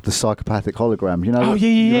psychopathic hologram. You know? Oh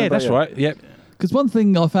you remember? that's right. Yep. Because one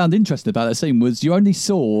thing I found interesting about that scene was you only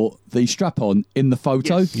saw the strap-on in the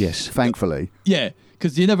photo. Yes. Yes. Thankfully. Yeah,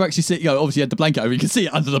 because you never actually see it. Obviously you had the blanket over. You can see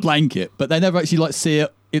it under the blanket, but they never actually see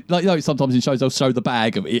it. Sometimes in shows they'll show the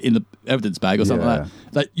bag in the evidence bag or something like that.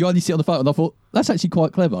 Like you only see it on the photo, and I thought that's actually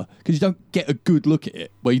quite clever because you don't get a good look at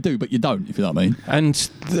it. Well, you do, but you don't. If you know what I mean.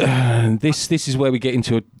 And this is where we get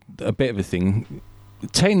into a bit of a thing.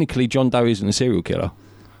 Technically, John Doe isn't a serial killer.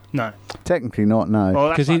 No. Technically not, no. Well,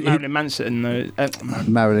 that's 'Cause like he- Marilyn Manson.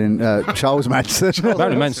 Charles Manson.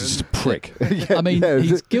 Marilyn Manson's just a prick. I mean, Yeah,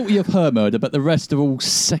 he's guilty of her murder, but the rest are all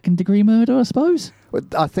second-degree murder, I suppose.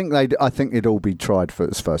 I think it'd all be tried for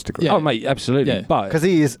its first degree. Yeah. Oh, mate, absolutely. Yeah. But Because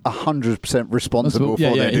he is 100% responsible for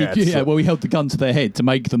their deaths. Well, he held the gun to their head to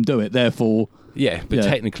make them do it. Therefore, yeah, but Yeah.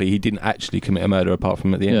 technically he didn't actually commit a murder apart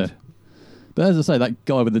from at the yeah. end. But as I say, that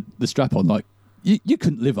guy with the strap on, like, you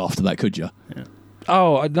couldn't live after that, could you?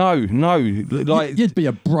 Oh no! Like You'd be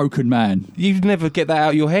a broken man. you'd never get that out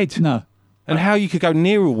of your head. No. And how you could go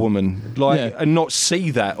near a woman and not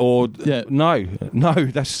see that, or no,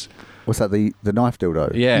 that's What's that? The knife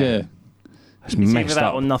dildo? yeah. That's It's either messed that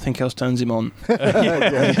up. or nothing else turns him on.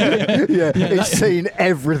 He's seen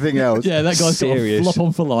everything else. Yeah, that guy's Serious. got a flop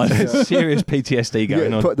on for life. Serious PTSD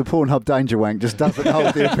going on. But the Pornhub Danger Wank just doesn't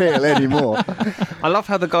hold the appeal anymore. I love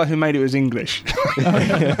how the guy who made it was English.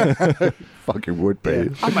 Fucking would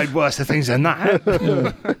be. I made worse things than that.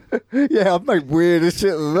 Yeah, I've made weirder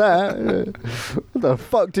shit than that. What the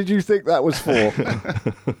fuck did you think that was for?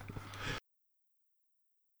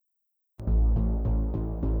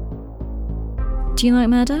 Do you like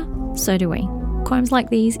murder? So do we. Crimes Like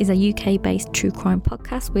These is a UK-based true crime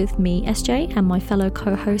podcast with me, SJ, and my fellow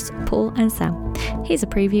co-hosts Paul and Sam. Here's a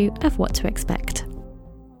preview of what to expect.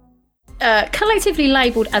 Collectively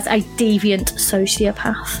labelled as a deviant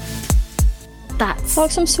sociopath. That's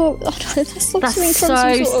like some sort. That's like That's something from so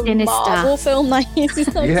some sort of sinister. Marvel film. Like, it's like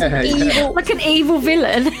some evil. like an evil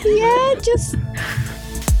villain. Yeah, just.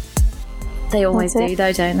 They always That's do, it.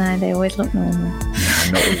 though, don't they? They always look normal.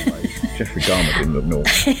 Not always. Jeffrey Dahmer didn't look normal.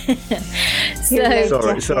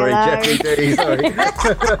 So Sorry, Jeffrey D. Sorry.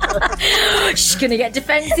 she's gonna get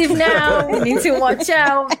defensive now. We need to watch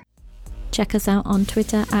out. Check us out on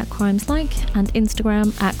Twitter @CrimesLike and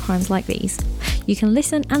Instagram @CrimesLikeThese. You can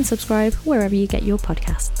listen and subscribe wherever you get your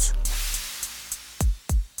podcasts.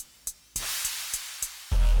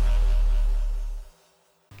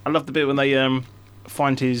 I love the bit when they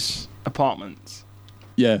find his apartment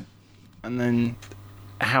Yeah. and then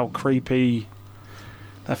how creepy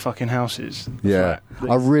that fucking house is. The Yeah.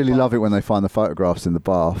 flat. I really love it when they find the photographs in the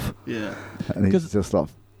bath. Yeah. And he's 'Cause- just like,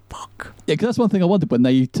 fuck. Yeah, because that's one thing I wondered when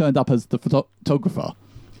they turned up as the photographer.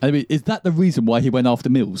 I mean, is that the reason why he went after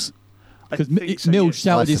Mills? Because Mills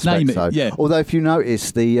shouted his name. So. Yeah. Although, if you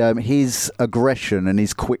notice, his aggression and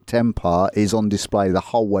his quick temper is on display the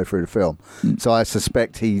whole way through the film. So I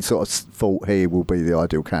suspect he sort of thought he will be the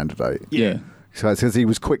ideal candidate. Yeah. So it's because he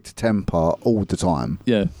was quick to temper all the time.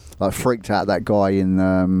 Yeah. Like freaked out that guy in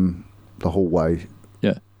the hallway.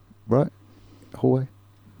 Yeah. Right? Hallway?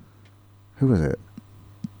 Who was it?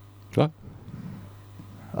 What?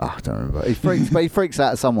 I don't remember. He freaks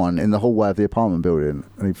out at someone in the hallway of the apartment building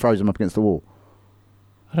and he throws him up against the wall.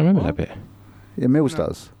 I don't remember that bit. Yeah, Mills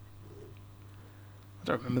does. I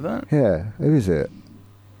don't remember that. Yeah. Who is it?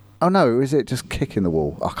 Oh no, is it just kicking the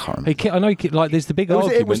wall? I can't remember. I know, like, there's the big It was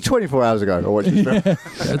argument. 24 hours ago I watched this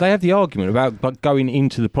film. They have the argument about going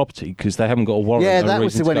into the property because they haven't got a warrant. Yeah, or that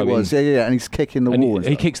was reason to when it go was. in. Yeah, and he's kicking the And wall.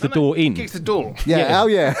 he kicks the door in. He kicks the door. Yeah, oh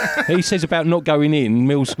yeah. He says about not going in.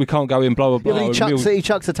 Mills, we can't go in. Blah blah Yeah, blah. but and Mills- he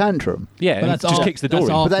chucks a tantrum. yeah, But and that's just after- kicks the door that's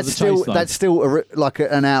in. after- But that's the still chase, though. that's still like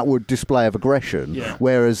an outward display of aggression. Yeah.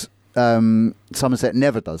 Whereas Somerset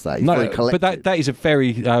never does that. He's very collected. but that is a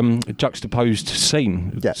very juxtaposed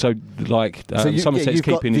scene. Yeah. So like Somerset's you've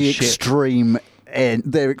got keeping the his shit. extreme end.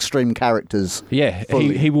 They're extreme characters. Yeah,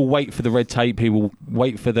 fully. he will wait for the red tape. He will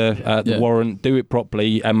wait for the Yeah. warrant, do it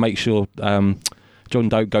properly, and make sure John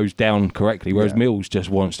Doe goes down correctly. Whereas Yeah. Mills just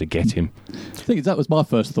wants to get him. The thing is, that was my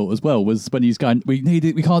first thought as well, was when he's going, we need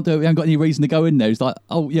it, we can't do it, we haven't got any reason to go in there. He's like,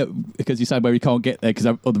 oh, yeah, because you say where he can't get there because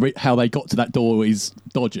how they got to that door is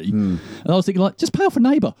dodgy. And I was thinking, like, just pay off a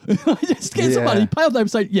neighbour. Just get some Yeah. money, pay off a neighbour,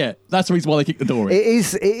 say, yeah, that's the reason why they kicked the door in. It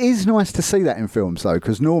is nice to see that in films though,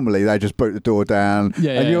 because normally they just boot the door down.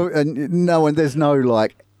 Yeah, and yeah. there's no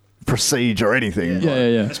like procedure or anything.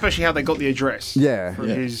 Yeah. Especially how they got the address. Yeah. From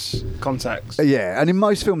Yeah. his contacts. Yeah, and in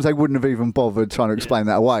most films they wouldn't have even bothered trying to explain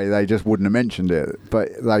that away. They just wouldn't have mentioned it. But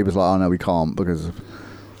they was like, oh no, we can't because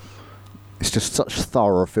it's just such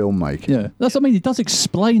thorough filmmaking. Yeah, that's what I mean. He does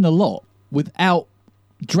explain a lot without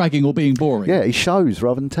dragging or being boring. Yeah, he shows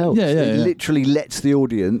rather than tells. Yeah, yeah, He yeah. literally lets the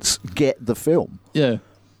audience get the film. Yeah.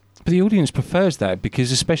 But the audience prefers that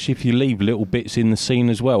because, especially if you leave little bits in the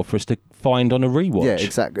scene as well for us to find on a rewatch. Yeah,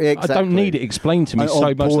 exactly. I don't need it explained to me And so on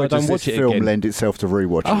much that I board don't does watch this it film again. lend itself to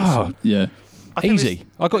rewatches. Ah, Yeah. I think easy.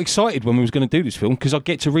 I got excited when we was going to do this film because I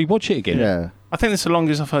get to rewatch it again. Yeah. I think that's the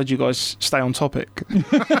longest I've heard you guys stay on topic.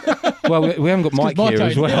 Well, we haven't got Mike Mike here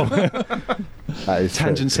as ain't well. That is true.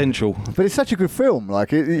 Tangent Central. But it's such a good film. Like,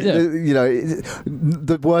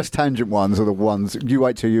 the worst tangent ones are the ones. You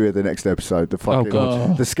wait till you hear the next episode. The fucking,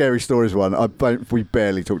 God. the scary stories one. We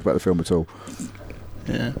barely talked about the film at all.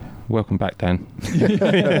 Yeah. Welcome back, Dan.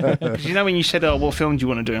 Because you know when you said, oh, what film do you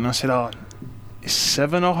want to do? And I said, oh, is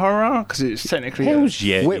Seven a horror? Because it's technically... Hells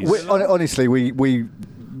yeah. Honestly,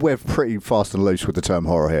 we're pretty fast and loose with the term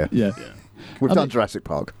horror here. Yeah. We've I done mean- Jurassic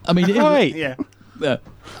Park. I mean, it is, Right. Yeah. yeah.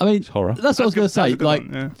 I mean, horror. that's what I was going to say. That's a good Like,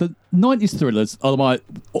 one, yeah. the 90s thrillers are one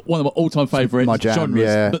of my all-time favourite My jam, genres.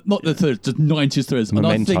 yeah. But not the thrillers, just 90s thrillers. And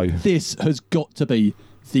I Memento. think this has got to be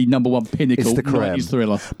the number one pinnacle It's the creme. 90s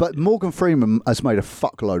thriller. But Morgan Freeman has made a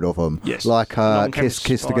fuckload of them. Yes. Like Along Came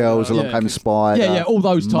Kiss the the Girls, Spider. Along Came the Spider. Yeah, all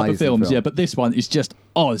those type of Amazing films. film. Yeah, but this one is just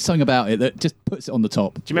there's something about it that just puts it on the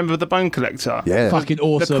top. Do you remember The Bone Collector? Yeah. Fucking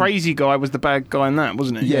awesome. The crazy guy was the bad guy in that,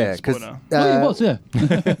 wasn't he? Yeah, because Spoiler. Well, it was,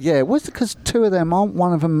 yeah. yeah, was it because two of them aren't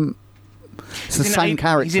one of them? It's the He's in same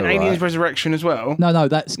character. He's in Aliens right? Resurrection as well. No,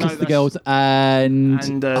 that's Kiss the that's- Girls and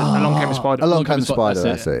Along Came the Spider. Along Came the Spider, Spider.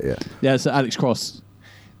 that's That's it. yeah, it's Alex Cross.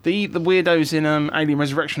 The weirdos in Alien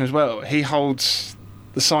Resurrection as well. He holds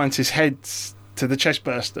the scientist's heads to the chest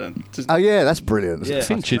burster. Oh yeah, that's brilliant. Yeah.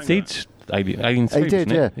 Fincher did Alien 3, He did,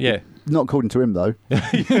 wasn't yeah. it? Yeah. Not according to him though.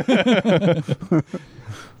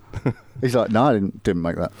 He's like, no, I didn't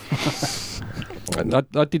make that.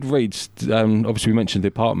 I did read, obviously we mentioned the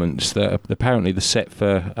apartments, that apparently the set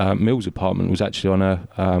for Mill's apartment was actually on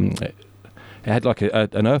it had like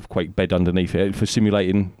an earthquake bed underneath it for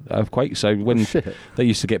simulating earthquakes. So when they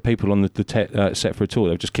used to get people on the set for a tour,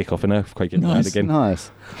 they would just kick off an earthquake every now and again.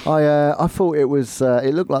 Nice. I thought it was.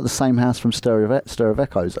 It looked like the same house from Stir of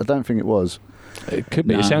Echoes. I don't think it was. It could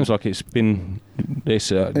be. No. It sounds like it's been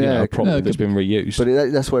this a prop no, it that's could been reused.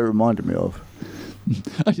 But that's what it reminded me of.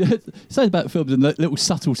 Saying about films and the little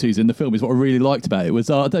subtleties in the film is what I really liked about it. Was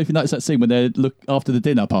I don't know if you noticed that scene when they look after the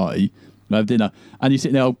dinner party. They have dinner, and you're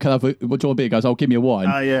sitting there. Can I have what do you want a beer? He goes, "I'll give me a wine."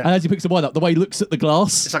 Yeah. And as he picks the wine up, the way he looks at the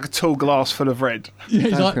glass, It's like a tall glass full of red. yeah,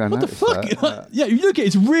 he's like, think I "What the noticed fuck?" that. Yeah, you look at it,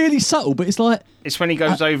 it's really subtle, but it's like, It's when he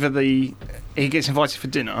goes over he gets invited for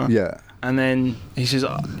dinner. Yeah. And then he says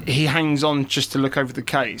he hangs on just to look over the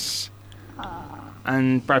case.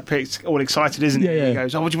 And Brad Pitt's all excited, isn't he? Yeah, yeah. He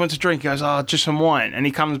goes, "Oh, what do you want to drink?" He goes, "Oh, just some wine." And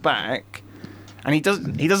he comes back, and he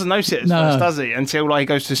doesn't notice it at No. first, does he? Until like he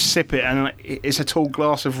goes to sip it, and it's a tall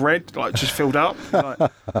glass of red, like just filled up. Like,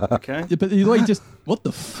 okay. yeah, but the way he just, what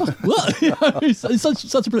the fuck? What? You know, it's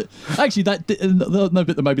such a brilliant. Actually, no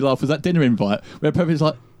bit that made me laugh was that dinner invite where Pepper's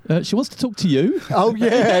like, she wants to talk to you. Oh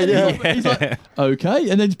yeah. He's like, okay,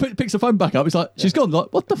 and then he picks the phone back up. He's like, she's gone.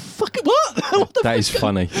 Like, what the fuck? What? What the That fuck? is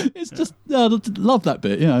funny. It's just, I love that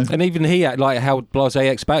bit. You know. And even he had like how blasé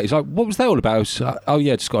acts about it. He's like, "What was that all about?" I was, "Oh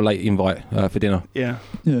yeah, just got a late invite for dinner." Yeah.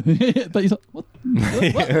 Yeah. But he's like, what?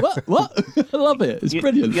 I love it. It's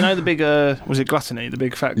brilliant. You know the big was it Gluttony, the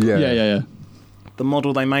big fat guy? Yeah. yeah. The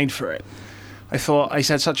model they made for it. I thought he's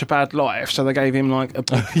had such a bad life, so they gave him like a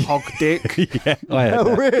big hog dick Yeah, I had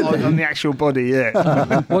that. Really? on the actual body.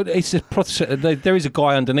 Yeah. Well, it's a there is a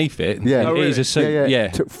guy underneath it. Yeah. It is a suit. Yeah,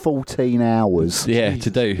 Took 14 hours. to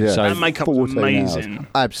do. Yeah. So, That makeup was 14 hours. amazing.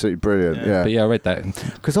 Absolutely brilliant. Yeah. but yeah, I read that.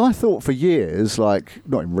 Because I thought for years, like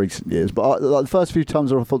not in recent years, but like the first few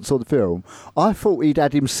times I saw the film, I thought he'd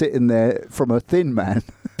had him sitting there from a thin man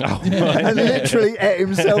Oh, and literally ate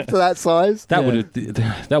himself to that size. that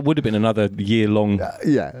would have been another year long.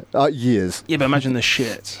 Years. Yeah, but imagine the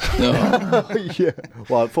shit. Yeah.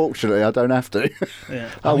 Well, unfortunately, I don't have to. Yeah.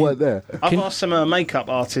 I weren't there. I've asked some makeup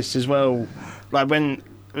artists as well. Like when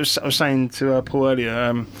I was saying to Paul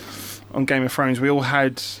earlier on Game of Thrones, we all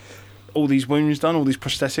had all these wounds done, all these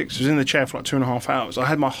prosthetics. I was in the chair for like 2.5 hours. I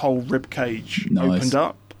had my whole rib cage Nice. opened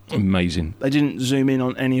up. Amazing. They didn't zoom in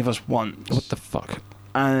on any of us once. What the fuck?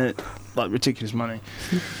 And like ridiculous money.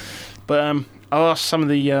 But I asked some of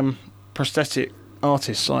the prosthetic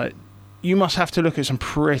artists, like, you must have to look at some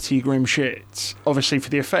pretty grim shit, obviously for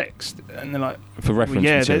the effects. And they're like, For reference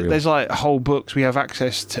yeah, material. there's like whole books we have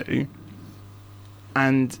access to,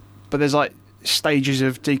 but there's like stages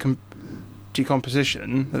of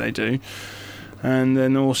decomposition that they do, and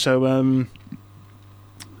then also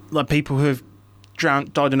like people who have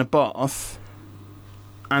died in a bath.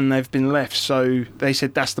 And they've been left, so they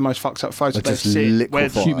said that's the most fucked up photo They they've just seen. Where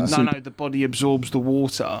liquefy. Human soup. no, the body absorbs the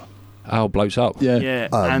water. Oh, blows up. Yeah. Yeah,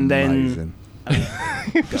 and then Amazing.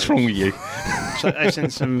 What's wrong with you? so they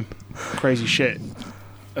sent some crazy shit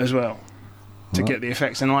as well to get the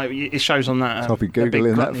effects, and like it shows on that. I'll be the big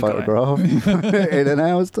googling that Gluttony guy. photograph in an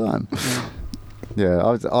hour's time. Yeah,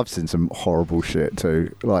 I've seen some horrible shit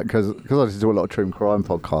tue. Like because I just do a lot of true crime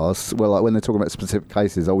podcasts. Well, like when they're talking about specific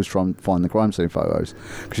cases, I always try and find the crime scene photos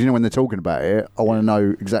because you know when they're talking about it, I want to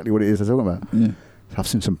know exactly what it is they're talking about. Yeah. I've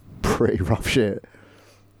seen some pretty rough shit.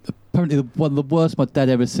 Apparently, one of the worst my dad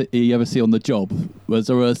ever see on the job was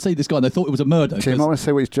see this guy and they thought it was a murder. Tim, I want to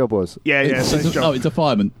see what his job was. Yeah, so his job. It's a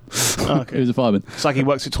fireman. Okay. He was a fireman. It's like he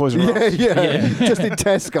works at Toys R Us. Yeah. Just in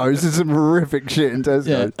Tesco's, there's some horrific shit in Tesco's.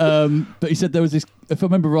 Yeah, but he said there was this. If I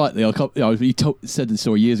remember rightly, he said the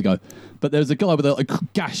story years ago. But there was a guy with a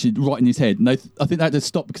gash right in his head, and I think they had to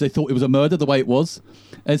stop because they thought it was a murder the way it was.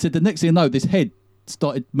 And said the next thing you know, this head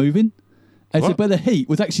started moving, and said, but the heat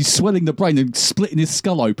was actually swelling the brain and splitting his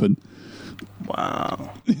skull open.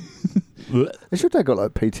 Wow. Has your dad got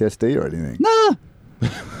like PTSD or anything? Nah.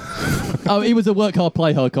 Oh, he was a work hard,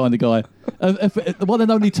 play hard kind of guy. The one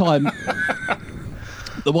and only time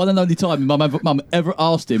my mum ever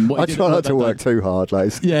asked him what I he did try at not to that work day. too hard. Like,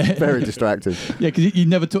 it's Yeah. very distracting. Yeah, because he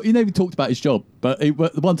never talked about his job. But the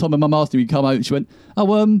one time my mum asked him, he'd come out and she went, how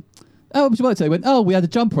was your work today? He went, we had a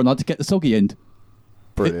jumper on. I had to get the soggy end.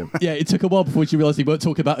 Brilliant. It took a while before she realised he weren't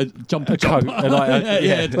talking about a jumper coat.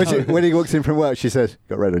 jumper. When he walks in from work, she says,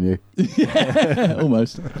 "Got red on you." Yeah,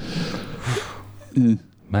 almost. Yeah.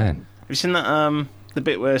 Man. Have you seen that the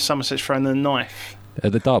bit where Somerset's throwing the knife?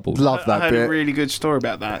 The dartboard. Love I that heard bit. a really good story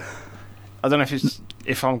about that. I don't know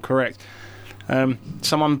if I'm correct.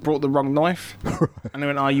 Someone brought the wrong knife, and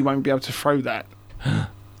they went, you won't be able to throw that."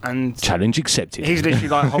 And Challenge accepted. he's literally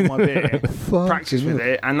like, "Hold my beer, Fuck. practice with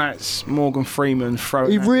it," and that's Morgan Freeman throwing.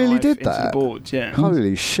 He that really knife did into that? the board. Yeah.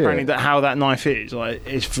 Holy shit! Apparently, how that knife is, like,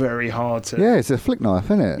 it's very hard to. Yeah, it's a flick knife,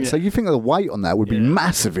 isn't it? Yeah. So you think the weight on that would be Yeah.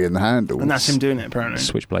 massive in the handle. And that's him doing it, apparently.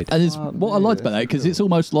 Switchblade. And it's what I liked about that, because it's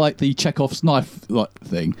almost like the Chekhov's knife like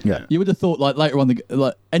thing. Yeah. You would have thought like later on,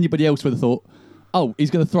 like anybody else would have thought, he's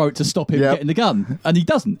going to throw it to stop him Yep. getting the gun, and he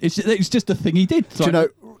doesn't. It's just a thing he did. Do you know,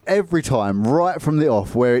 every time, right from the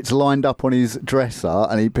off, where it's lined up on his dresser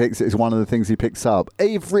and he picks it, it's one of the things he picks up.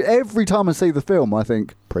 Every time I see the film, I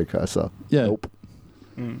think, precursor. Yeah. Nope.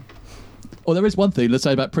 Well, there is one thing, let's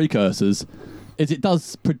say, about precursors, is it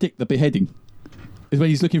does predict the beheading. Is when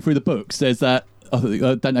he's looking through the books, there's that, I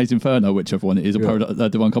think, Dante's Inferno, whichever one it is, or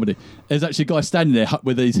Divine Comedy. There's actually a guy standing there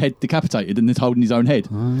with his head decapitated and he's holding his own head,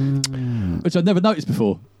 which I'd never noticed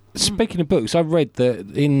before. Speaking of books, I read that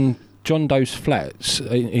in John Doe's flats,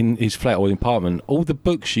 in his flat or apartment, all the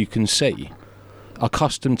books you can see are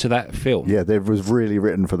custom to that film. Yeah, they was really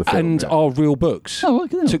written for the film. And are real books. Oh,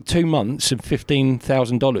 okay. Took 2 months and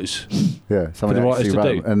 $15,000. yeah, someone the actually writers to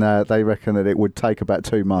wrote, do. and they reckon that it would take about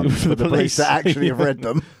 2 months for the police to actually have read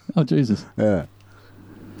them. Oh, Jesus. Yeah.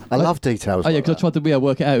 I love details. Oh, yeah, like because I tried to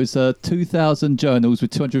work it out. It was 2,000 journals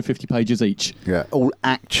with 250 pages each. that. Yeah, all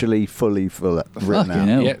actually fully written Fucking out.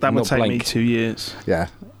 hell. Yeah, That would not take me blank. 2 years. Yeah,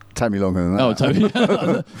 take me longer than that. Oh,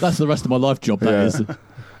 totally. That's the rest of my life job, that Yeah. is.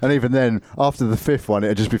 And even then, after the fifth one,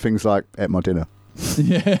 it'd just be things like, "Ate my dinner.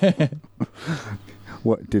 Yeah.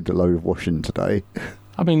 What did a load of washing today?"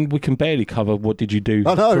 I mean, we can barely cover what did you do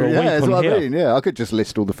I know, for a yeah, week that's on what here. I mean. Yeah, I could just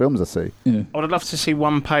list all the films I see. Yeah. I would love to see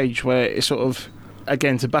one page where it sort of,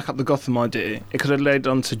 again, to back up the Gotham idea, it could have led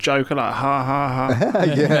on to Joker, like, ha, ha, ha.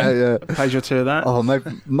 yeah. A page or two of that. Oh,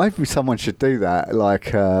 maybe someone should do that,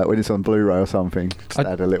 like when it's on Blu-ray or something. Just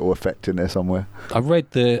add a little effect in there somewhere. I read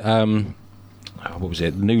the what was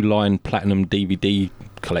it? New Line Platinum DVD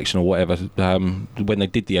collection or whatever. When they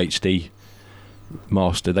did the HD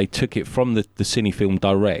master, they took it from the Cinefilm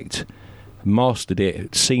Direct, mastered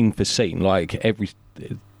it scene for scene, like every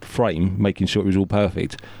frame, making sure it was all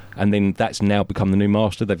perfect. And then that's now become the new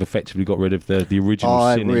master. They've effectively got rid of the original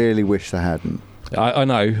I Cine. really wish they hadn't. I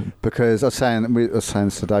know. Because I was saying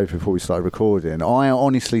to Dave before we started recording, I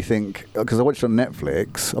honestly think, because I watched it on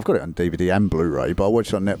Netflix, I've got it on DVD and Blu-ray, but I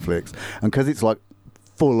watched it on Netflix, and because it's like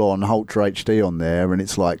full-on Ultra HD on there, and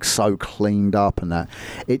it's like so cleaned up and that,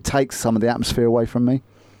 it takes some of the atmosphere away from me.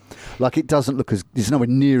 Like, it doesn't look it's nowhere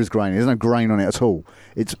near as grainy. There's no grain on it at all.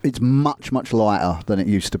 It's much, much lighter than it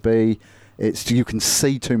used to be. You can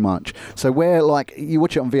see too much. So where, like, you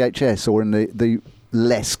watch it on VHS or in the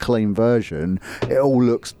less clean version, it all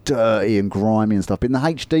looks dirty and grimy and stuff. In the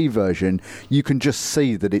HD version, you can just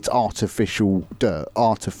see that it's artificial dirt,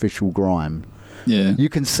 artificial grime. Yeah. You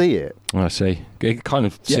can see it. I see. It kind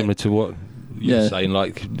of similar to what you're saying,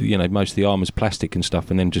 like, you know, most of the armour's plastic and stuff,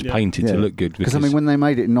 and then just painted to look good. Because I mean, when they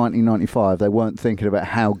made it in 1995, they weren't thinking about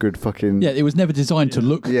how good fucking. Yeah, it was never designed to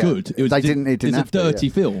look good. It was. It didn't It's a have to, dirty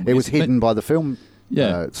film. It was It's hidden by the film.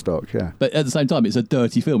 Yeah. Stock. Yeah. But at the same time, it's a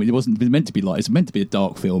dirty film. It wasn't meant to be light. It's meant to be a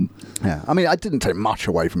dark film. Yeah. I mean, I didn't take much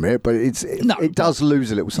away from it, but it does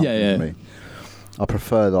lose a little something for me. I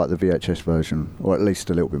prefer like the VHS version, or at least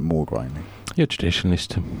a little bit more grainy. You're a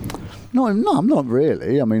traditionalist. No, I'm not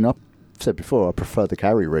really. I mean, I've said before, I prefer the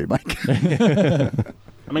Carrie remake.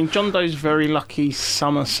 I mean, John Doe's very lucky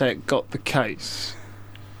Somerset got the case,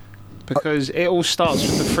 because it all starts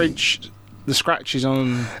with the fridge, the scratches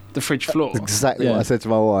on the fridge floor. Exactly what I said to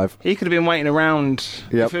my wife. He could have been waiting around.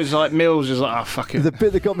 Yep. If it was like Mills, was like, oh, fuck it. The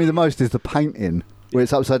bit that got me the most is the painting, where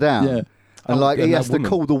it's upside down. Yeah. And he has to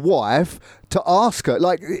call the wife to ask her.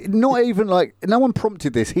 Not even no one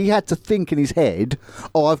prompted this. He had to think in his head,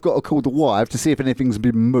 "Oh, I've got to call the wife to see if anything's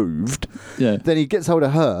been moved." Yeah. Then he gets hold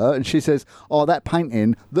of her, and she says, "Oh, that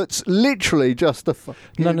painting that's literally just a."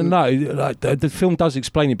 No. The film does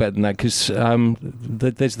explain it better than that, because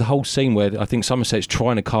there's the whole scene where I think Somerset's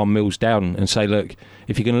trying to calm Mills down and say, "Look,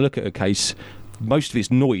 if you're going to look at a case, most of it's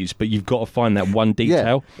noise, but you've got to find that one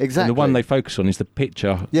detail." Yeah, exactly. And the one they focus on is the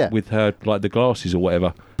picture with her, the glasses or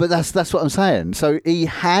whatever. But that's what I'm saying. So he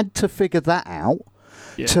had to figure that out.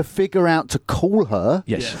 Yeah. To figure out to call her,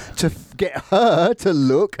 Yes. to get her to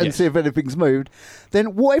look and Yes. see if anything's moved.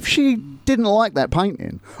 Then what if she didn't like that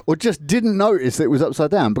painting or just didn't notice that it was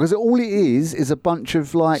upside down? Because all it is a bunch of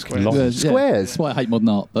squares. That's why I hate modern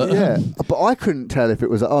art. But, Yeah, but I couldn't tell if it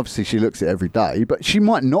was obviously she looks at it every day, but she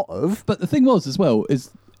might not have. But the thing was as well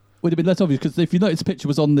would have been less obvious, because if you notice the picture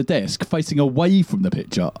was on the desk facing away from the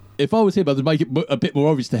picture. If I was him, I'd make it a bit more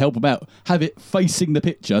obvious to help him out. Have it facing the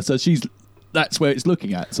picture, so that's where it's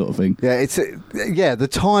looking at, sort of thing. Yeah, the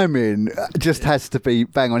timing just has to be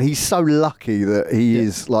bang on. He's so lucky that he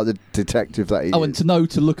is the detective that he is. Oh, and to know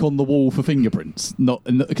to look on the wall for fingerprints, not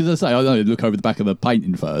because I say I know look over the back of the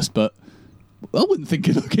painting first, but I wouldn't think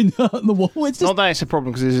of looking on the wall. It's just, not that it's a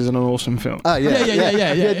problem, because this is an awesome film. Oh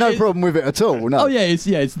yeah. No problem with it at all. No. Oh yeah, it's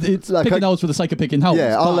picking holes for the sake of picking holes.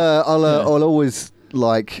 Yeah, I'll always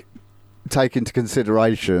take into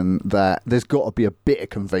consideration that there's got to be a bit of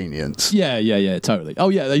convenience. Yeah, totally. Oh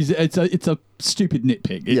yeah, it's a stupid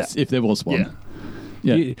nitpick. If there was one.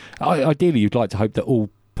 Yeah. Ideally, you'd like to hope that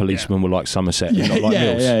all policemen were like Somerset, and not like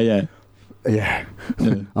Mills. Yeah.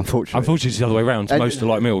 Unfortunately, it's the other way around. Most are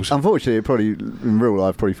like Mills. Unfortunately, it probably in real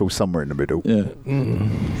life probably falls somewhere in the middle. Yeah.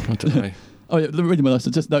 I don't know. Oh yeah, really well. I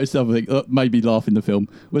just noticed the other thing that made me laugh in the film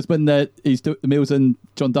was when Mills and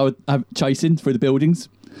John Doe are chasing through the buildings.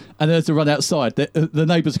 And as they run outside, the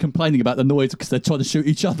neighbours are complaining about the noise because they're trying to shoot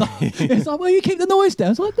each other. It's like, well, you keep the noise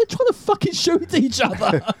down. It's like, they're trying to fucking shoot each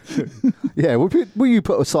other. Yeah, will you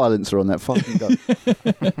put a silencer on that fucking gun?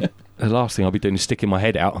 The last thing I'll be doing is sticking my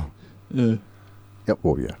head out. Yeah. Yep,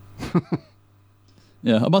 well, yeah.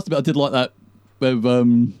 Yeah, I must admit, I did like that where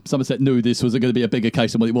Somerset knew this was going to be a bigger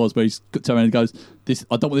case than what it was, where he's turned around and goes,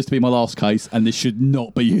 I don't want this to be my last case, and this should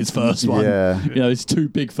not be his first one. Yeah. It's too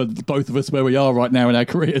big for both of us where we are right now in our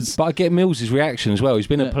careers. But I get Mills' reaction as well. He's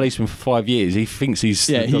been a policeman for 5 years. He thinks he's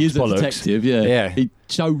he is a detective, yeah. He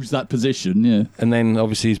chose that position, yeah. And then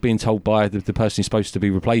obviously he's being told by the person he's supposed to be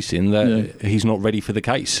replacing that he's not ready for the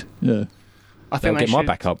case. Yeah. I think they get my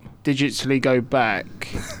back up. Digitally go back,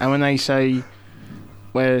 and when they say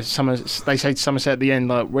they say to Somerset at the end,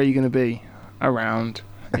 like, where are you going to be? Around,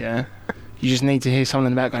 yeah. You just need to hear someone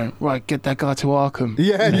in the back going, right, get that guy to Arkham.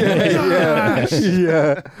 Yeah.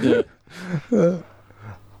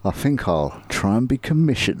 I think I'll try and be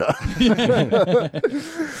commissioner. Either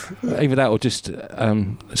that or just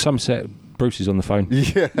Somerset. Bruce is on the phone.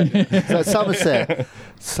 Yeah. So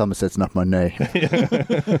Somerset's not my name.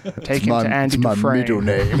 Take him to Andy my Dufresne. middle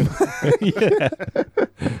name.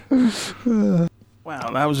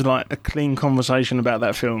 Wow, that was like a clean conversation about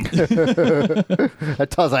that film. That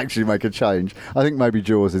does actually make a change. I think maybe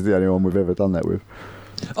Jaws is the only one we've ever done that with.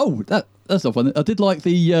 Oh, that's not funny. I did like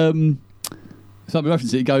the somebody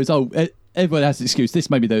referenced it. It goes, everyone has an excuse. This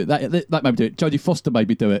made me do it. That made me do it. Jodie Foster made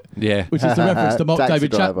me do it. Yeah, which is the reference to Mark Taxi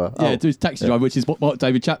David Chapman. driver. To his Taxi Driver, which is what Mark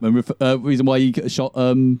David Chapman reason why he shot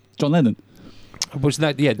John Lennon.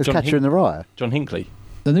 Wasn't that It's Catcher in the Rye. John Hinckley.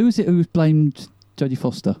 Then who was it who blamed Jodie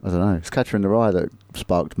Foster? I don't know. It's Catcher in the Rye that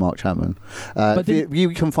sparked Mark Chapman. But you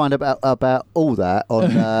can find about all that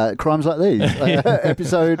on Crimes Like These,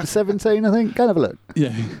 episode 17, I think. Go and have a look.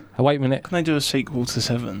 Yeah. Oh, wait a minute. Can they do a sequel to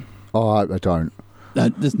 7? Oh, I don't.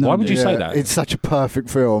 There's no Why would you need. say that? It's such a perfect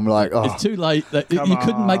film. It's too late. You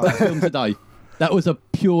couldn't make that film today. That was a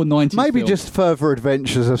pure 90s Maybe film. just Further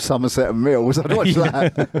Adventures of Somerset and Mills. I'd watch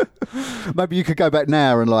that. Maybe you could go back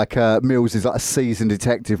now and Mills is like a seasoned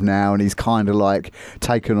detective now, and he's kind of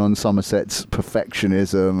taken on Somerset's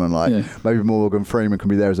perfectionism, and maybe Morgan Freeman can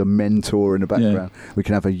be there as a mentor in the background. Yeah. We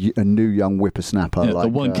can have a new young whippersnapper. The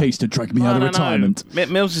one case to drag me out of retirement.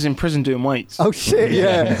 Mills is in prison doing weights. Oh shit!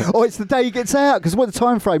 Yeah. It's the day he gets out, because what the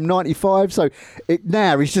time frame 95. So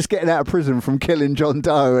now he's just getting out of prison from killing John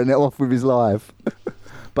Doe and off with his life.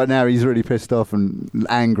 But now he's really pissed off and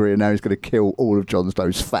angry, and now he's going to kill all of John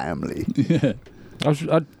Doe's family. Yeah.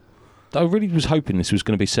 I really was hoping this was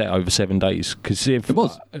going to be set over 7 days, because it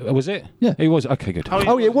was. Was it? Yeah, it was. Okay, good.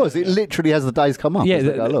 Oh, it was. It literally has the days come up. Yeah, as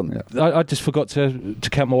they go along. Yeah. I just forgot to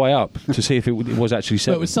count my way up to see if it was actually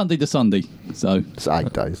 7. Well, it was Sunday to Sunday, so it's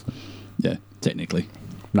 8 days. Yeah, technically.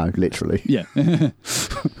 No, literally. Yeah.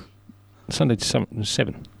 Sunday to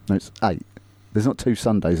 7. No, it's 8. There's not 2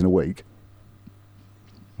 Sundays in a week.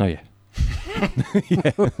 Oh, yeah.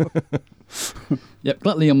 Yep,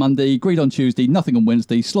 Gluttony on Monday, Greed on Tuesday, nothing on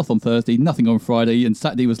Wednesday, Sloth on Thursday, nothing on Friday, and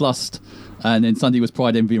Saturday was Lust, and then Sunday was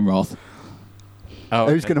Pride, Envy and Wrath. Oh,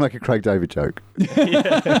 Who's going to make a Craig David joke?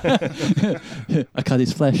 I cut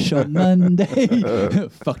his flesh on Monday,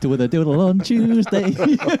 fucked her with a doodle on Tuesday.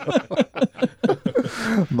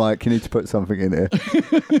 Mike, you need to put something in here.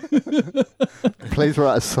 Please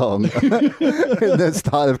write a song in the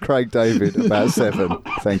style of Craig David about 7.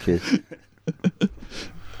 Thank you.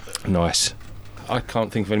 Nice. I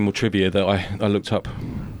can't think of any more trivia that I looked up.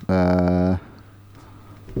 I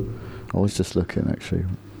was just looking, actually.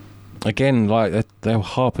 Again, like they were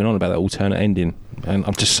harping on about that alternate ending, and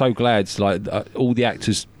I'm just so glad. Like all the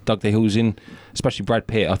actors dug their heels in, especially Brad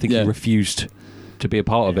Pitt. I think he refused to be a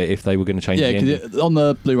part of it if they were going to change the ending. Yeah, because on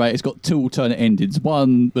the Blu-ray, it's got 2 alternate endings.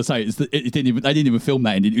 One, let's say, they didn't even film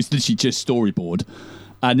that ending. It was literally just storyboard.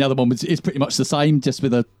 And the other one is pretty much the same, just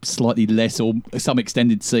with a slightly less or some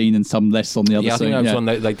extended scene and some less on the other scene. I think that was one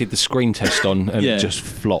that they did the screen test on and it just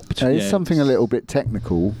flopped. It's something a little bit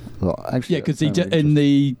technical. Actually, because in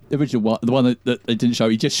the original one, the one that they didn't show,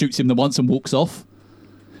 he just shoots him the once and walks off,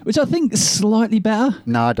 which I think is slightly better.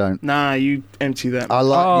 No, I don't. Nah, you empty that. I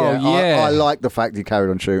like the fact he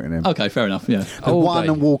carried on shooting him. Okay, fair enough, yeah. One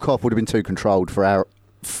and walk off would have been too controlled for how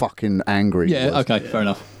fucking angry he was. Yeah, okay, fair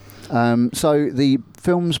enough. So the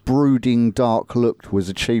film's brooding dark look was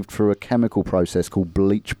achieved through a chemical process called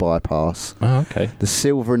bleach bypass. Oh, okay. The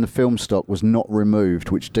silver in the film stock was not removed,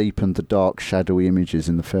 which deepened the dark, shadowy images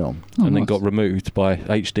in the film. And then got removed by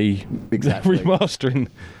HD remastering.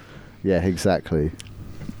 Yeah, exactly.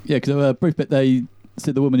 Yeah, because Bruce Pitt, they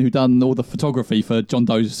said the woman who done all the photography for John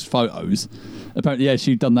Doe's photos, apparently,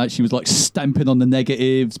 she'd done that. She was like stamping on the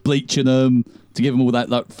negatives, bleaching them to give them all that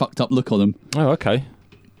like fucked up look on them. Oh, okay.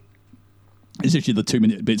 It's literally the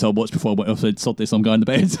 2-minute bits I watched before I went off and said, sod this, I'm going to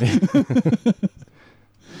bed.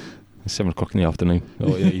 It's 7 o'clock in the afternoon.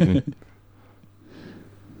 Or evening.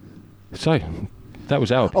 So, that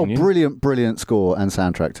was our opinion. Oh, brilliant score and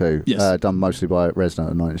soundtrack too. Yes. Done mostly by Reznor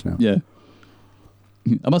and Nine Inch Nails. Yeah.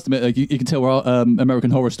 I must admit, you can tell where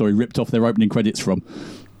American Horror Story ripped off their opening credits from.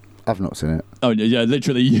 I've not seen it. Oh, yeah,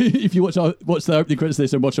 literally. If you watch the opening credits of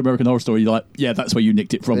this and watch American Horror Story, you're like, yeah, that's where you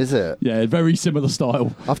nicked it from. Is it? Yeah, very similar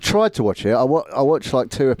style. I've tried to watch it. I watched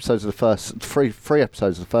like 2 episodes of the first, three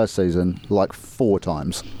episodes of the first season, like 4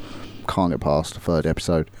 times. Can't get past the 3rd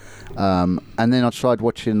episode. And then I tried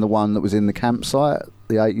watching the one that was in the campsite,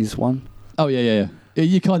 the 80s one. Oh, yeah.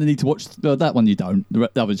 You kind of need to watch that one. You don't. The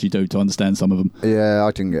others you do to understand some of them. Yeah,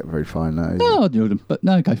 I didn't get very far in that. No, I knew them, but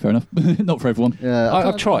no, okay, fair enough. Not for everyone. Yeah,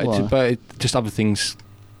 I've tried, but just other things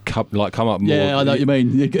come up more. Yeah, I know what you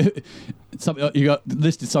mean. Something you got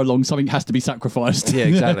listed so long, something has to be sacrificed. Yeah,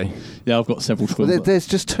 exactly. Yeah, I've got several films. There's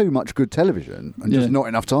just too much good television and just not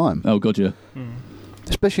enough time. Oh god, yeah.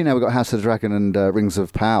 Especially now we've got House of the Dragon and Rings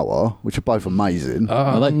of Power, which are both amazing.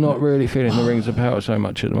 I'm not really feeling the Rings of Power so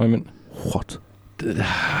much at the moment. What? Did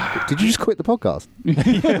you just quit the podcast?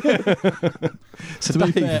 So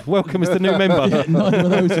Dave, welcome as the new member. Yeah, none of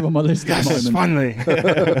those are on my list at the Yes, moment.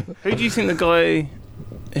 finally. Who do you think the guy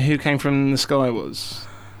who came from the sky was?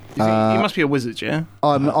 He must be a wizard, yeah?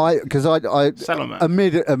 Saruman.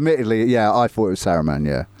 Admittedly, yeah, I thought it was Saruman,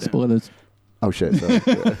 yeah. Spoilers. Oh shit! Sorry,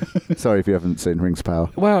 sorry if you haven't seen Rings of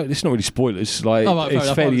Power. Well, it's not really spoilers. Like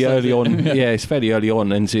it's fairly early on. Yeah, it's fairly early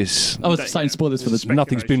on, and it's. I was saying spoilers for the.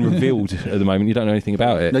 Nothing's been revealed at the moment. You don't know anything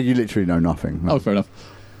about it. No, you literally know nothing. No. Oh, fair enough.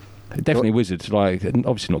 Definitely wizards. Like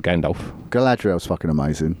obviously not Gandalf. Galadriel's fucking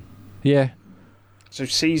amazing. Yeah. So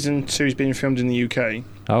season 2 is being filmed in the UK.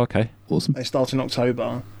 Oh, okay. Awesome. They start in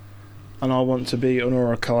October, and I want to be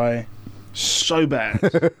Honora Kai so bad.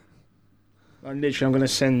 I'm going to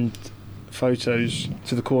send photos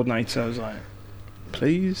to the coordinator. I was like,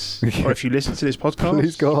 please, or if you listen to this podcast,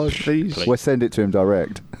 please God, please. We'll send it to him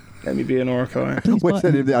direct. Let me be an Oracle. We'll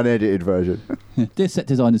send him the unedited version. Dear set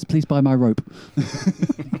designers, please buy my rope.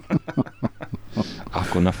 I've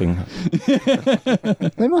got nothing.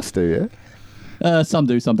 They must do, yeah. Some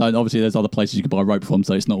do, some don't. Obviously, there's other places you can buy rope from,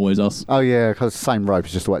 so it's not always us. Oh yeah, because the same rope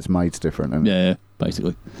is just the way it's made's different. Isn't it? Yeah,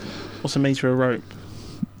 basically. What's a metre of rope?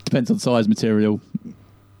 Depends on size, material.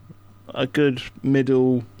 A good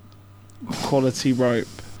middle quality rope.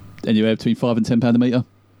 Anywhere between £5 and £10 a metre.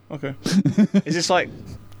 Okay. Is this like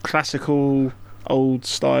classical, old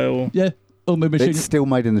style? Yeah. All machine. It's still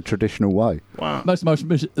made in the traditional way. Wow. Most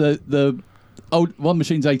the one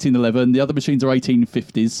machine's 1811, the other machines are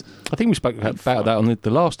 1850s. I think we spoke about that on the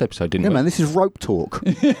last episode, didn't Yeah, we? man, this is rope talk.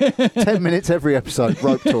 10 minutes every episode,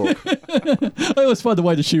 rope talk. I always find a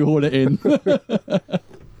way to shoehorn it in.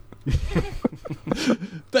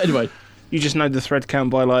 But anyway, You just know the thread count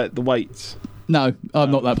by like the weights. no,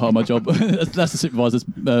 I'm not that part of my job. That's the supervisor's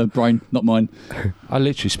brain, not mine. I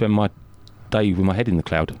literally spend my day with my head in the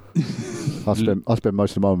cloud. I spend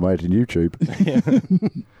most of my head in YouTube.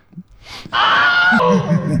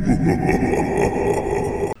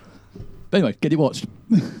 But anyway, get it watched.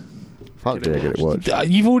 Fuck yeah, get it watched.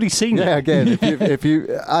 You've already seen Yeah, it. again, if you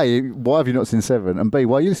A, why have you not seen Seven? And B,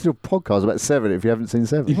 why are you listening to a podcast about Seven if you haven't seen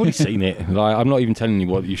Seven? You've already seen it. Like, I'm not even telling you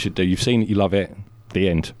what you should do. You've seen it, you love it. The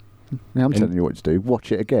end. Yeah, I'm telling you what to do.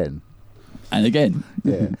 Watch it again. And again.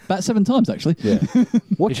 Yeah. About 7 times, actually. Yeah.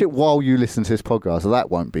 Watch it while you listen to this podcast. So that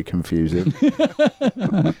won't be confusing.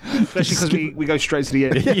 Especially because we go straight to the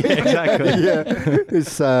end. Yeah, exactly. Yeah.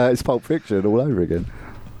 It's Pulp Fiction all over again.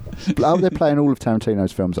 Oh, they're playing all of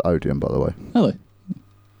Tarantino's films at Odeon, by the way. Hello.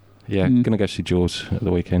 Yeah, gonna go see Jaws at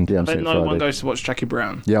the weekend. Yeah, I'm But seeing it no one Friday. goes to watch Jackie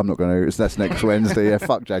Brown. Yeah, I'm not going to. That's next Wednesday. Yeah,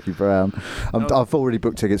 fuck Jackie Brown. I've already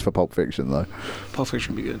booked tickets for Pulp Fiction, though. Pulp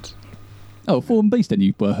Fiction would be good. Oh, Form Beast, then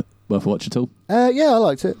you were worth a watch at all? Yeah, I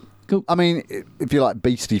liked it. Cool. I mean, if you like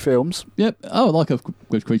beastie films, Yep. Oh, I like a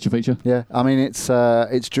good creature feature. yeah. I mean, it's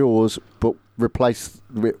Jaws, but replaced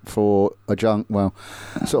it for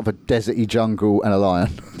sort of a deserty jungle and a lion.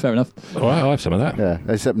 Fair enough. All right, I'll have some of that. Yeah,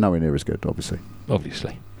 except nowhere near as good, obviously.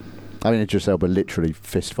 Obviously. I mean, Idris Elba literally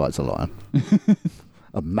fist fights a lion.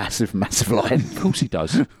 A massive, massive lion. Of course he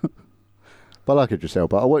does. But I like Idris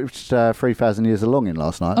Elba. I watched 3,000 Years of Longing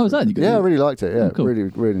last night. Oh, was that any good? Yeah, I really liked it. Yeah, Oh, cool. really,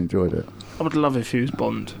 really enjoyed it. I would love if he was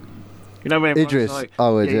Bond. You know when everyone's Idris, like, I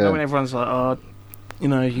would, You know yeah. when everyone's like, oh, you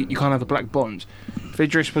can't have a black Bond. If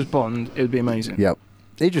Idris was Bond, it would be amazing. Yep.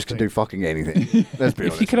 Idris can do fucking anything. Let's be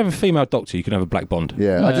If you honest. could have a female doctor, you can have a black Bond.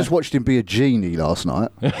 Yeah, I Yeah. just watched him be a genie last night.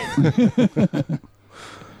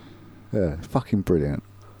 Yeah, fucking brilliant.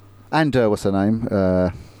 And what's her name?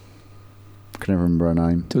 I can never remember her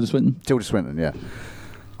name. Tilda Swinton. Tilda Swinton, yeah.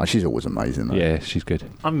 Oh, she's always amazing, though. Yeah, she's good.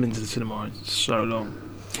 I haven't been to the cinema in so long.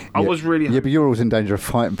 I Yeah. was really Yeah, but you're always in danger of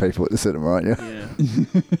fighting people at the cinema, aren't you?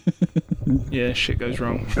 Yeah, shit goes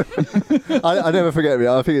wrong. I never forget it.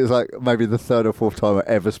 I think it was like maybe the third or fourth time I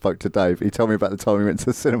ever spoke to Dave. He told me about the time he went to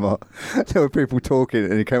the cinema. There were people talking,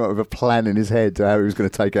 and he came up with a plan in his head to how he was going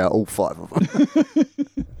to take out all 5 of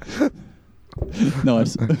them.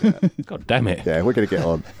 Nice. God damn it. Yeah, we're going to get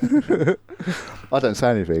on. I don't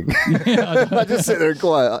say anything. I just sit there and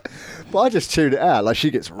quiet. But I just tune it out. Like,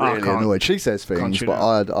 she gets really can't. annoyed. She says things, tune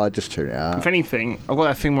but it I just tune it out. If anything, I've got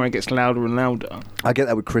that thing where it gets louder and louder. I get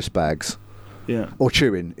that with Chris Bags. Yeah. Or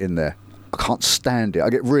chewing in there. I can't stand it. I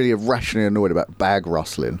get really irrationally annoyed about bag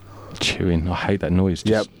rustling. Chewing. I hate that noise.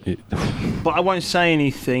 Just, But I won't say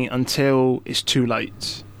anything until it's too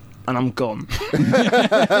late. And I'm gone.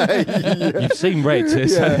 You've seen red.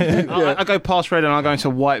 I go past red and I go into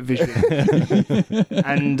white vision.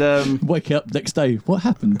 And Wake up next day. What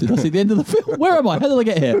happened? Did I see the end of the film? Where am I? How did I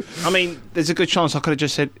get here? I mean, there's a good chance I could have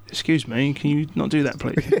just said, "Excuse me, can you not do that,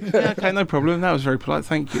 please?" Yeah, okay, no problem. That was very polite.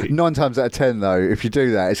 Thank you. 9 times out of 10, though, if you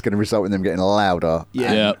do that, it's going to result in them getting louder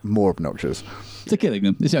Yeah. Yeah. and more obnoxious. To killing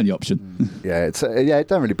them. It's the only option. Yeah, it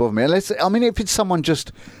don't really bother me. Unless, I mean, if it's someone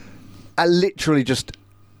just literally just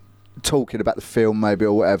talking about the film, maybe,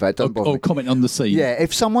 or whatever, it doesn't bother Or me. comment on the scene. Yeah,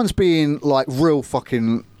 if someone's being like real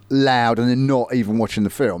fucking loud and they're not even watching the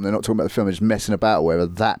film, they're not talking about the film, they're just messing about or whatever,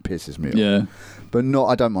 that pisses me off. Yeah. But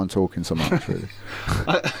I don't mind talking so much, really.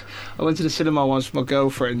 I went to the cinema once with my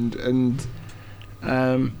girlfriend, and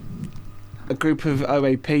a group of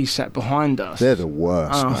OAP sat behind us. They're the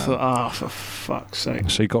worst. And I man. thought, for fuck's sake.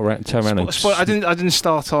 So you got to turn around and... I didn't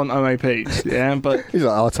start on OAPs, yeah, but He's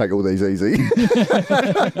like, I'll take all these easy.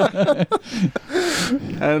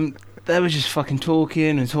 they were just fucking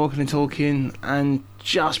talking, and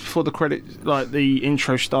just before the credit, like the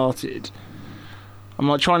intro started, I'm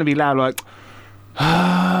like trying to be loud, like,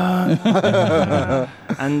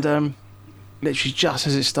 and literally just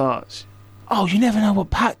as it starts, oh, you never know what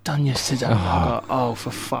Pat done yesterday. I go, oh,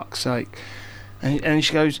 for fuck's sake. And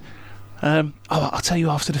she goes, oh, I'll tell you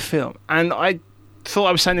after the film. And I thought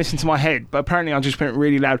I was saying this into my head, but apparently I just went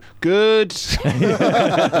really loud, good. She hear me?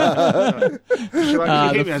 I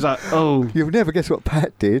was like, oh. You'll never guess what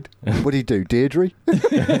Pat did. What did he do, Deirdre?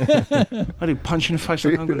 I do punch in the face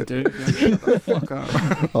like I'm going to do. Shut the fuck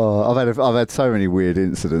up. Oh, I've had so many weird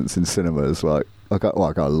incidents in cinemas. Like I got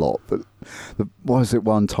a lot, but what was it?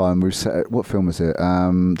 One time what film was it?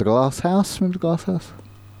 The Glass House. Remember The Glass House?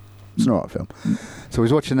 It's an alright film. So I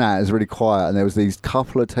was watching that. It was really quiet, and there was these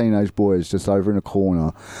couple of teenage boys just over in a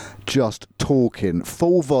corner, just talking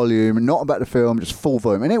full volume, not about the film, just full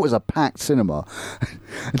volume, and it was a packed cinema.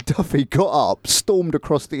 And Duffy got up, stormed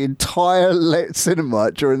across the entire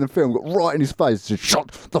cinema during the film, got right in his face, and said, "Shut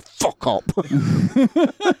the fuck up!"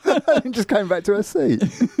 and just came back to her seat.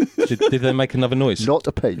 Did they make another noise? Not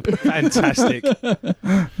a peep. Fantastic.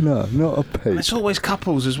 No, not a peep. It's always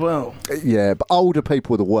couples as well. Yeah, but older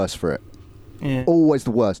people are the worst for it. Yeah. Always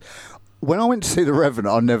the worst. When I went to see The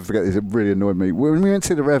Revenant, I'll never forget this, it really annoyed me. When we went to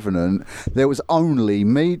see The Revenant, there was only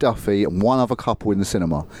me, Duffy, and one other couple in the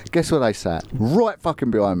cinema. Guess where they sat? Right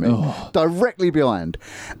fucking behind me. Directly behind.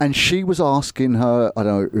 And she was asking her, I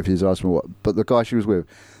don't know if he's asking what, but the guy she was with,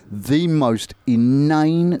 the most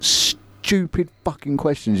inane, stupid fucking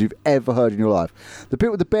questions you've ever heard in your life. The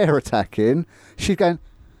bit with the bear attacking, she's going,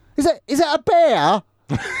 Is that a bear?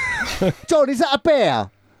 John, is that a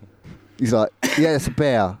bear? He's like, yeah, it's a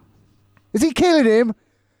bear. Is he killing him?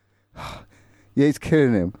 Yeah, he's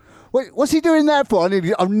killing him. Wait, what's he doing that for? I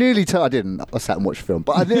sat and watched the film,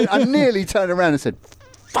 but I nearly turned around and said,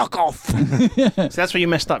 fuck off. So that's where you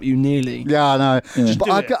messed up, you nearly. Yeah, I know. Yeah.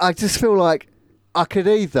 But I just feel like I could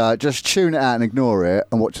either just tune it out and ignore it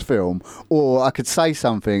and watch the film, or I could say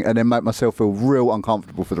something and then make myself feel real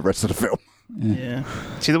uncomfortable for the rest of the film. Yeah.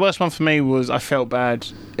 See, the worst one for me was I felt bad.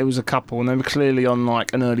 It was a couple and they were clearly on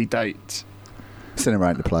like an early date. Cinema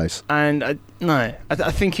ain't the place. And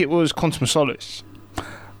I think it was Quantum of Solace.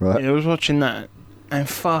 Right. Yeah, I was watching that and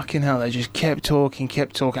fucking hell, they just kept talking.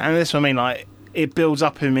 And that's what I mean, like, it builds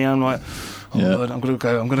up in me. I'm like, oh, Lord, I'm going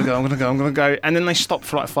to go. And then they stop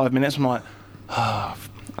for like 5 minutes. I'm like,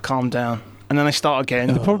 calm down. And then they start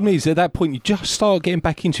again. The problem is, at that point, you just start getting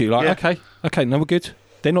back into it. Like, okay, no, we're good.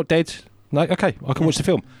 They're not dead. No, okay, I can watch the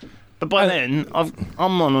film. But by then,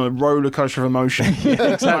 I'm on a roller coaster of emotion.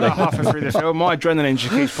 Exactly. Like halfway through the film, my adrenaline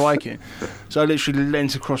just keeps spiking. So I literally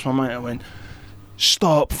leant across my mate and went,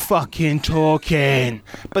 stop fucking talking.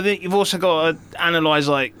 But then you've also got to analyse,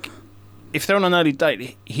 like, if they're on an early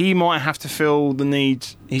date, he might have to feel the need.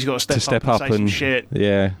 He's got to step up and say some shit.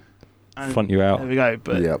 Yeah, and front you out. There we go.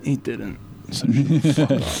 But he didn't. So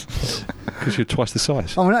because you're twice the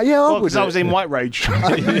size. I mean, yeah, because I was in white rage. So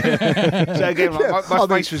again, my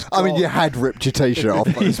face was. I mean, you had ripped your t-shirt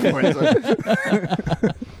off by this point,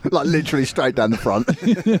 like literally straight down the front.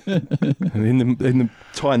 And in the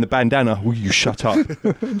tying the bandana, will you shut up?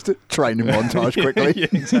 Training montage quickly. Yeah,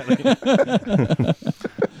 exactly.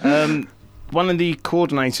 One of the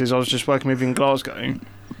coordinators I was just working with in Glasgow,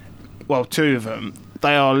 well, two of them,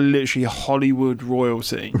 they are literally Hollywood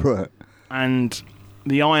royalty. Right. And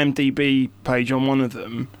the IMDb page on one of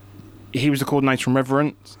them, he was the coordinator from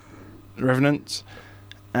Revenant,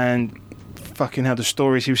 and fucking hell, the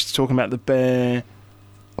stories he was talking about, the bear.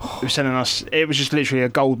 He was sending us. It was just literally a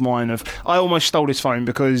gold mine of. I almost stole his phone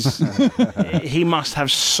because he must have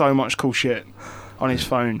so much cool shit on his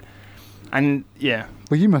phone, and yeah.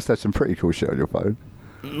 Well, you must have some pretty cool shit on your phone.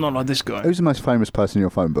 Not like this guy. Who's the most famous person in your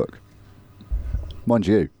phone book? Mind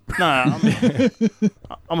you. No,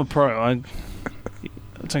 I'm a pro. I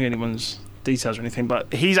don't get anyone's details or anything,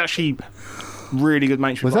 but he's actually really good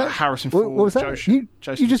mates with Harrison Ford. What was that? You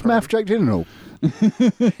just math Jake Gyllenhaal.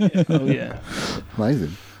 Oh yeah.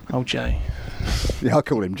 Amazing. Oh Jay. Yeah, I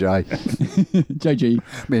call him Jay.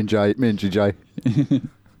 JG. Me and GJ.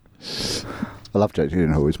 I love Jake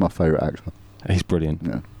Gyllenhaal. He's my favourite actor. He's brilliant.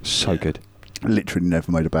 Yeah. So good. Literally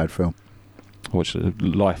never made a bad film. I watched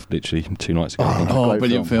Life literally 2 nights ago.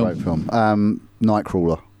 Brilliant film. Great film.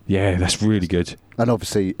 Nightcrawler. Yeah, that's really good. And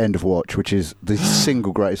obviously End of Watch, which is the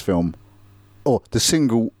single greatest film, or the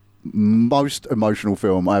single most emotional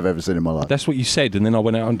film I've ever seen in my life. That's what you said, and then I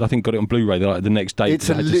went out and I think got it on Blu-ray the next day. It's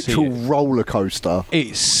a literal roller coaster.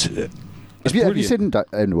 It's have you seen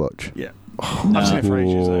End of Watch? Yeah. I've seen it for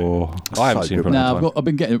ages, though. I haven't seen it for a long time. I've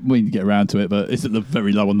been meaning to get around to it, but it's at the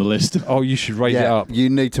very low on the list. Oh, you should raise it up. You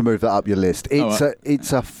need to move that up your list.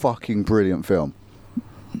 It's a fucking brilliant film.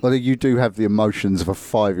 Well, you do have the emotions of a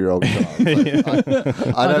 5-year-old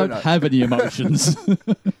child. I don't have any emotions.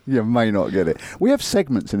 You may not get it. We have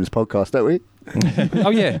segments in this podcast, don't we? Oh,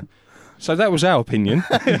 yeah. So that was our opinion.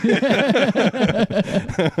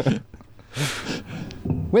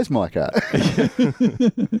 Where's Mike at?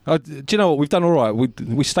 Do you know what? We've done all right.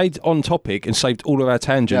 We stayed on topic and saved all of our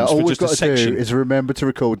tangents all for we've just a got to section. do is remember to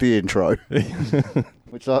record the intro.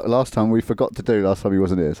 Which last time we forgot to do. Last time he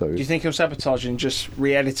wasn't here. So Do you think he'll sabotage and just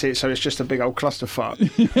re-edit it so it's just a big old clusterfuck?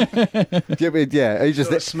 yeah, he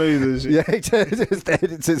just Not as smooth as it. yeah, he just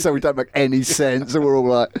edits it so we don't make any sense, and we're all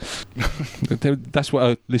like, That's what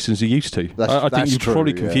our listeners are used to. I think that's you'd true,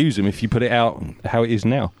 probably yeah. confuse them if you put it out how it is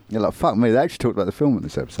now. you're like, fuck me. They actually talked about the film in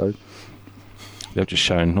this episode. They were just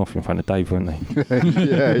showing off in front of Dave, weren't they?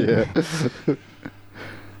 yeah.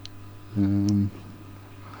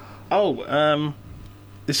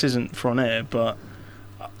 This isn't for on air, but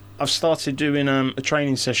I've started doing a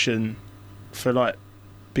training session for like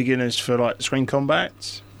beginners for like Screen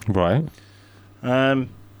Combat. Right. I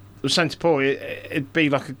was saying to Paul, it'd be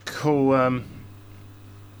like a cool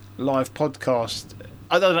live podcast.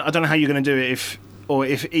 I don't know how you're going to do it,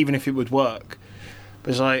 even if it would work.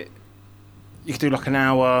 But it's like you could do like an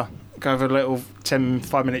hour, go over a little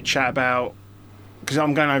 5-minute chat about, because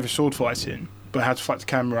I'm going over sword fighting, but how to fight the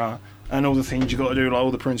camera and all the things you got to do, like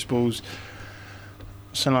all the principles.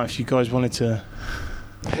 So like, if you guys wanted to,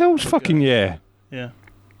 Hell's fucking yeah. yeah.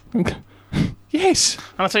 Yes. And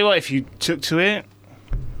I'll tell you what, if you took to it,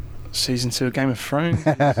 season 2 of Game of Thrones,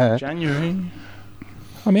 January.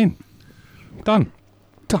 I'm in. Done.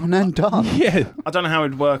 Done and done. Yeah. I don't know how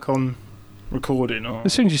it'd work on recording or.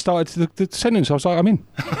 As soon as you started the sentence, I was like, I'm in.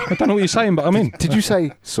 I don't know what you're saying, but I'm in. Did you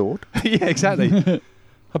say sword? Yeah, exactly.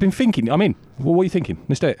 I've been thinking. I'm in. Well, what are you thinking?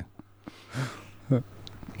 Let's do it.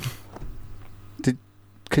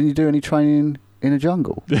 Can you do any training in a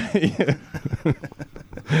jungle?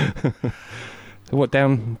 What,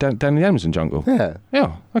 down the Amazon jungle? Yeah.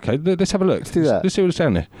 Yeah. Okay, let's have a look. Let's do that. Let's see what's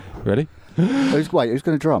down there. Ready? Who's going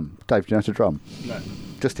to drum? Dave, do you know how to drum? No.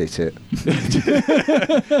 Just hit it.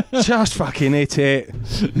 Just fucking hit it.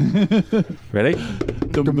 Ready?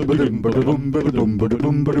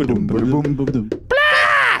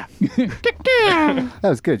 That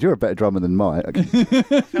was good. You're a better drummer than Mike.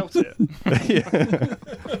 Felt it.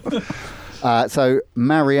 So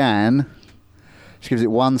Marianne, she gives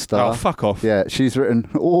it 1 star. Oh, fuck off. Yeah, she's written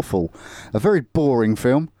awful. A very boring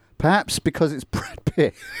film, perhaps because it's Brad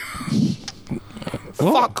Pitt.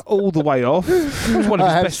 Fuck all the way off. It was one of I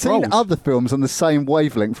his have best seen roles. other films on the same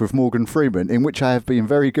wavelength with Morgan Freeman, in which I have been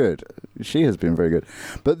very good. She has been very good.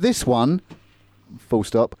 But this one, full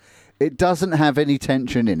stop, it doesn't have any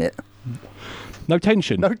tension in it. No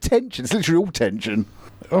tension. No tension. It's literally all tension.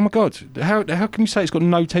 Oh my god. How can you say it's got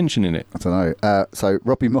no tension in it? I don't know. So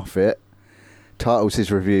Robbie Moffat titles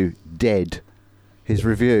his review Dead. His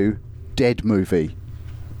review, Dead Movie.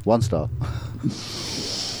 1 star.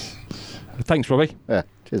 Thanks, Robbie. Yeah,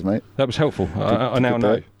 cheers, mate. That was helpful. I now good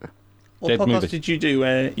know. day. What Dead podcast movie. did you do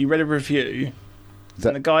where you read a review Is that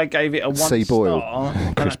and the guy gave it a 1 C. Boyle? star?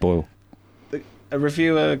 Chris Boyle. A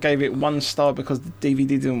reviewer gave it 1 star because the DVD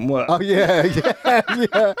didn't work. Oh, yeah.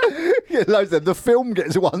 Yeah, loads of them. The film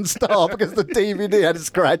gets 1 star because the DVD had a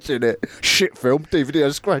scratch in it. Shit film, DVD had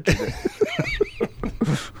a scratch in it.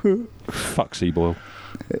 Fuck C. Boyle.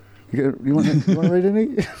 You want to read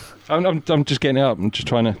any? I'm just getting it up. I'm just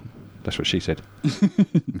trying to. That's what she said.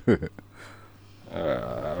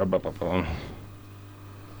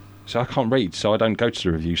 So I can't read, so I don't go to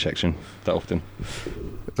the review section that often.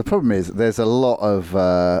 The problem is, there's a lot of.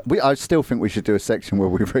 I still think we should do a section where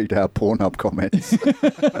we read our Pornhub comments.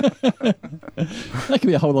 That could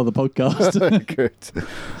be a whole other podcast. Good.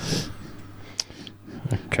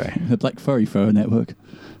 Okay. The Black Furry Fur Network.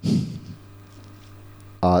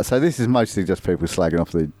 So this is mostly just people slagging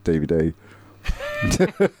off the DVD.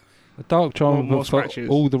 A dark drama More but for scratches.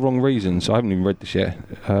 all the wrong reasons. I haven't even read this yet.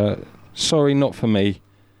 Sorry, not for me.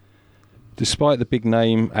 Despite the big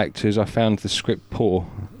name actors, I found the script poor.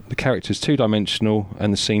 The characters two-dimensional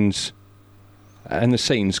and the scenes,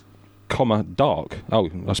 comma, dark. Oh,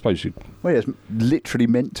 I suppose you. Well, yeah, it's literally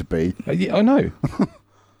meant to be. Yeah, I know.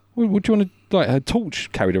 What do you want to like? A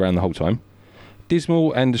torch carried around the whole time.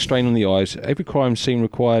 Dismal and a strain on the eyes. Every crime scene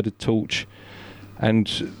required a torch,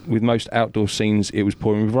 and with most outdoor scenes, it was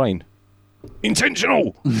pouring with rain.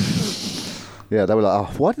 Intentional. Yeah, they were like,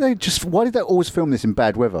 oh, why did they always film this in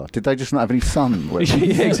bad weather? Did they just not have any sun?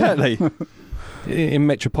 Yeah, exactly. In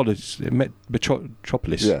Metropolis.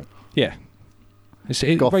 Yeah. Yeah.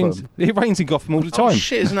 It Gotham. rains in Gotham all the Oh time.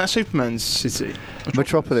 shit, isn't that Superman's city?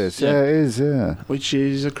 Metropolis. Yeah. Yeah, it is, yeah. Which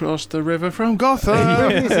is across the river from Gotham.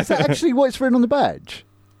 Is that actually what it's written on the badge?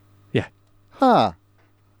 Yeah. Huh.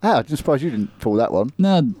 I'm just surprised you didn't pull that one.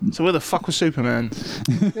 No, So where the fuck was Superman?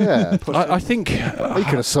 Yeah. I think He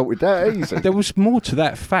could have sorted that easy. there was more to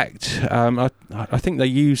that fact. I think they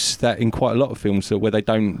use that in quite a lot of films where they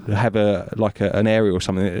don't have an area or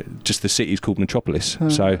something. Just the city's called Metropolis.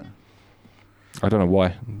 So I don't know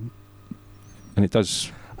why. And it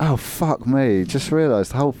does. Oh, fuck me. Just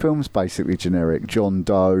realised the whole film's basically generic. John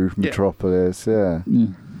Doe, Metropolis, yeah.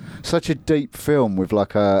 Such a deep film with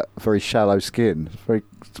like a very shallow skin. It's very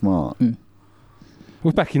smart.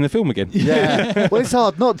 We're back in the film again. Yeah. Well, it's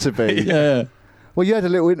hard not to be. Yeah. Well, you had a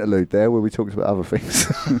little interlude there where we talked about other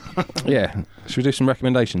things. Yeah. Should we do some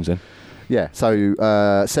recommendations then? Yeah,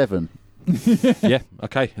 so 7. Yeah,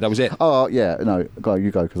 okay, that was it. Oh, yeah, no,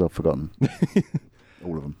 you go because I've forgotten.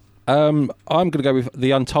 All of them. I'm going to go with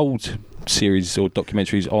the Untold series or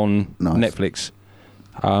documentaries on Netflix.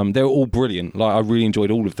 They're all brilliant. Like, I really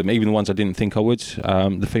enjoyed all of them, even the ones I didn't think I would.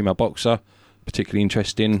 The Female Boxer, particularly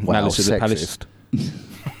interesting. Wow, Malice at the Palace.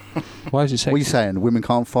 Why is it sexist? What are you saying? Women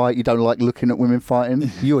can't fight? You don't like looking at women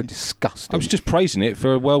fighting? You are disgusting. I was just praising it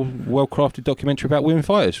for a well-crafted documentary about women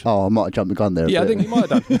fighters. Oh, I might have jumped the gun there. Yeah, I think you might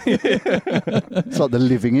have done. It's like the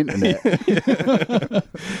living internet.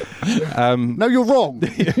 No, you're wrong.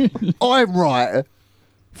 I'm right.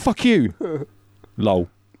 Fuck you. Lol.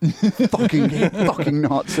 fucking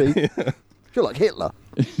Nazi. You're like Hitler.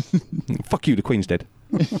 Fuck you, the Queen's dead.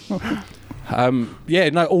 Yeah,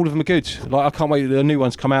 no, all of them are good. Like, I can't wait. The new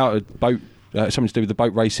ones come out. Something to do with the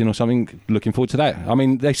boat racing or something. Looking forward to that. I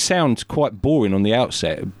mean, they sound quite boring on the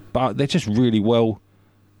outset, but they're just really well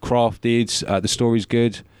crafted. The story's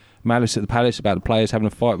good. Malice at the Palace about the players having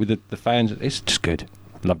a fight with the fans. It's just good.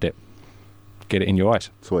 Loved it. Get it in your eyes.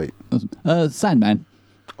 Sweet. Sandman.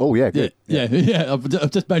 Oh yeah, good. Yeah. I've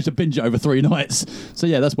just managed to binge it over 3 nights. So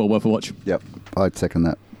yeah, that's well worth a watch. Yep, I'd second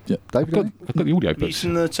that. Yep. David, I've got the audio Have you books.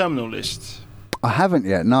 seen the Terminal List? I haven't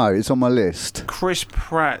yet. No, it's on my list. Chris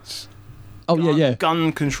Pratt's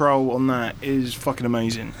gun control on that is fucking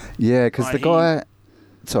amazing. Yeah, because Like, the guy.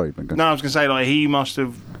 Sorry, Ben. No, I was gonna say, like, he must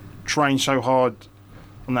have trained so hard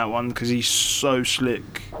on that one because he's so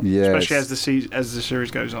slick. Yeah, especially as the series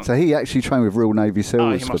goes on. So he actually trained with real Navy he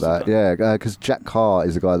SEALs for must have that. Yeah, because Jack Carr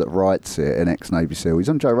is the guy that writes it, an ex-Navy SEAL. He's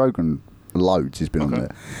on Joe Rogan loads. He's been on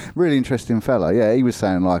there. Really interesting fella. Yeah, he was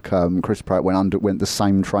saying like Chris Pratt went the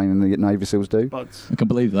same training the Navy SEAls do. Buds. I can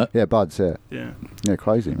believe that. Yeah, Buds. Yeah. Yeah,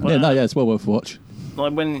 crazy. Man. It's well worth a watch.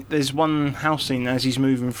 Like when there's one house scene as he's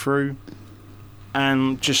moving through,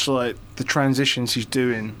 and just like the transitions he's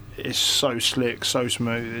doing is so slick, so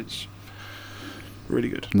smooth. It's really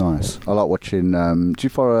good. Nice. I like watching. Do you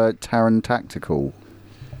follow Taron Tactical?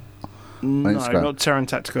 No, not Terran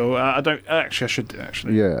Tactical. I don't. Actually, I should do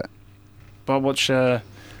actually. Yeah. But I watch. There's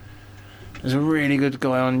a really good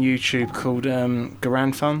guy on YouTube called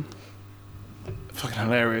Garantham. Fucking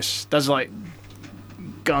hilarious. Does like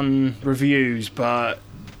gun reviews, but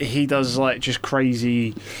he does like just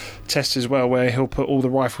crazy tests as well, where he'll put all the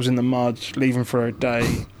rifles in the mud, leave them for a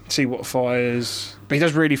day, see what fires. But he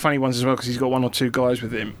does really funny ones as well because he's got 1 or 2 guys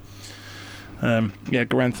with him.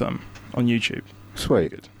 Garantham on YouTube.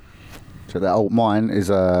 Sweet. Good. So that mine is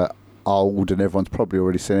old and everyone's probably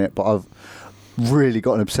already seen it, but I've really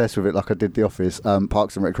gotten obsessed with it like I did The Office,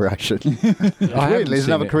 Parks and Recreation. Weirdly, it's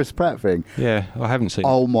another Chris Pratt thing. Yeah, I haven't seen it.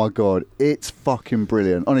 Oh my God, it's fucking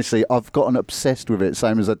brilliant. Honestly, I've gotten obsessed with it,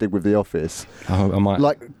 same as I did with The Office. Oh, I might.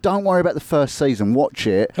 Like, don't worry about the first season, watch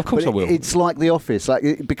it. Of course I will. It's like The Office, like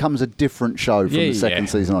it becomes a different show from the second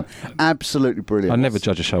season on. Absolutely brilliant. I never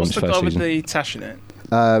judge a show on its first season. What's the guy with the tash in it?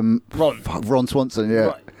 Ron Swanson, yeah.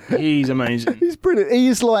 Right. He's amazing. He's brilliant. He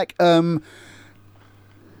is like, why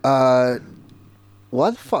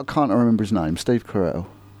the fuck can't I remember his name? Steve Carell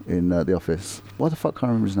in The Office. Why the fuck can't I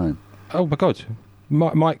remember his name? Oh my God,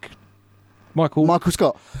 Michael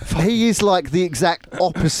Scott. He is like the exact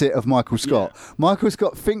opposite of Michael Scott. Yeah. Michael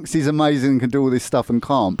Scott thinks he's amazing and can do all this stuff and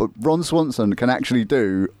can't, but Ron Swanson can actually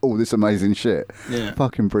do all this amazing shit. Yeah,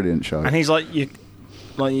 fucking brilliant show. And he's like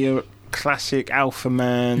your classic alpha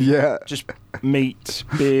man. Yeah, just meat,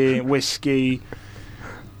 beer, whiskey.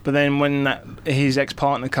 But then when his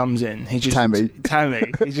ex-partner comes in, he just... Tammy.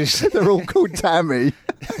 He just... They're all called Tammy.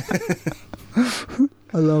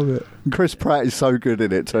 I love it. And Chris Pratt is so good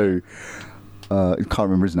in it too. I can't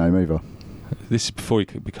remember his name either. This is before he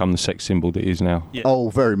could become the sex symbol that he is now. Yeah. Oh,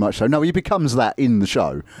 very much so. No, he becomes that in the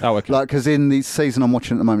show. Oh, okay. Like, because in the season I'm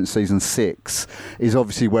watching at the moment, season 6, is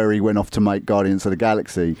obviously where he went off to make Guardians of the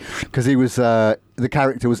Galaxy. Because he was... the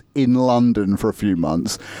character was in London for a few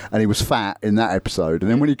months and he was fat in that episode.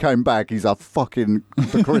 And then when he came back, he's a fucking...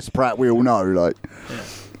 the Chris Pratt we all know, like... Yeah.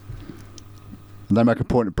 And they make a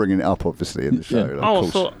point of bringing it up, obviously, in the show. Yeah.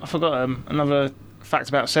 Like, I forgot another fact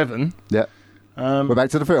about Seven. Yeah. We're back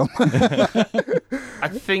to the film. I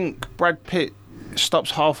think Brad Pitt stops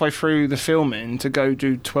halfway through the filming to go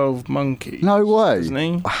do 12 Monkeys. No way. Doesn't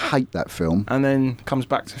he? I hate that film. And then comes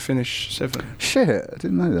back to finish 7. Shit, I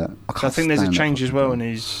didn't know that. I think there's a change as well in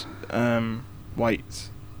his weight,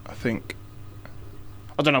 I think.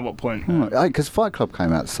 I don't know what point. Because Fight Club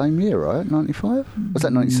came out the same year, right? 95? Was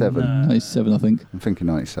that 97? 97, I think. I'm thinking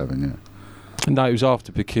 97, yeah. No, it was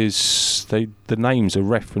after because the names are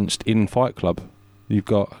referenced in Fight Club. You've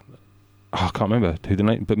got I can't remember who the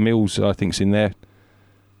name, but Mills I think's in there.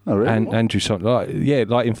 Oh really? And Andrew, like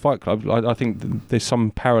in Fight Club, I think there's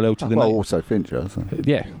some parallel to the name. Also Fincher. So.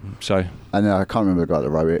 Yeah, so. And I can't remember the guy that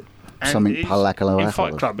wrote it. Something Palakala. In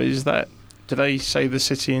Fight Club, do they say the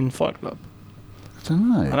city in Fight Club? I don't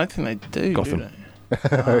know. I don't think they do. Gotham. Do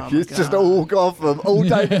they? It's just all Gotham. All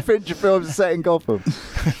David Fincher films are set in Gotham,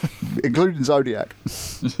 including Zodiac.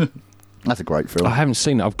 That's a great film. I haven't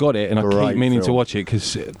seen it. I've got it, and I keep meaning to watch it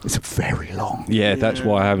because it's very long. Yeah, that's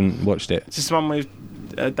why I haven't watched it. Is this the one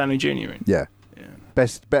with Danny Jr. in? Yeah.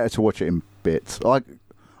 Better to watch it in bits.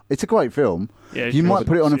 It's a great film. Yeah, you might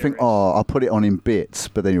put it on and think, oh, I'll put it on in bits,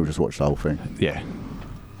 but then you'll just watch the whole thing. Yeah.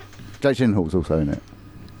 Jake Gyllenhaal's also in it.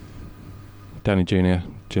 Danny Jr.,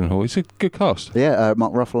 Gyllenhaal. It's a good cast. Yeah,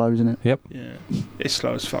 Mark Ruffalo's in it. Yep. Yeah. It's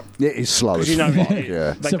slow as fuck. It is slow as fuck.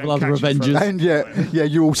 Yeah. Several other Avengers. And yeah,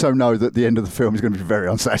 you also know that the end of the film is going to be very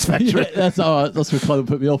unsatisfactory. Yeah, that's what kind of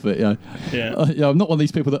put me off it. Yeah. I'm not one of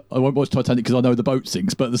these people that I won't watch Titanic because I know the boat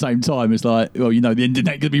sinks, but at the same time, it's like, well, the ending ain't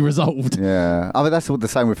going to be resolved. Yeah, I mean that's the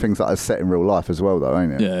same with things that are set in real life as well, though,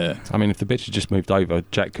 ain't it? Yeah. I mean, if the bitch had just moved over,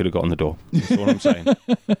 Jack could have got on the door. That's all I'm saying.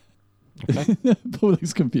 Okay. Paul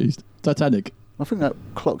looks confused. Titanic. I think that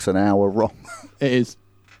clock's an hour wrong. It is.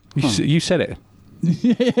 You said it.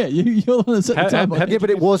 Yeah, you're the one that set the time. Yeah, but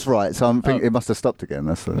it was right, so I'm thinking it must have stopped again.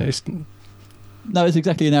 That's No, it's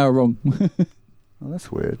exactly an hour wrong. Oh,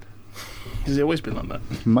 that's weird. Has it always been like that?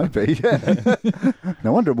 Maybe, yeah.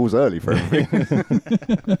 No wonder it was early for everything.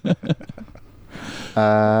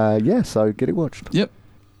 Yeah, so get it watched. Yep.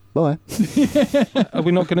 Bye. Are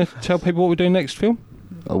we not going to tell people what we're doing next film?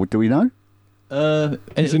 Oh, do we know?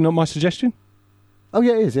 Is it not my suggestion? Oh,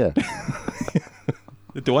 yeah, it is, yeah.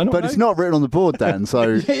 Do I not But know? it's not written on the board, Dan, so...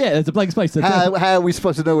 yeah, there's a blank space. How are we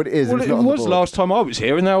supposed to know what it is? Well, if it's it not on the was board? last time I was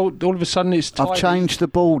here, and now all of a sudden it's tidy. I've changed the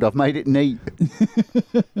board. I've made it neat.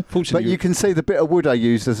 Fortunately, But you can see the bit of wood I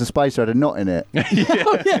used as a spacer had a knot in it.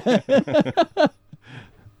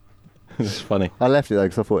 That's funny. I left it, though,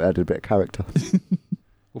 because I thought it added a bit of character.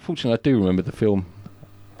 Well, fortunately, I do remember the film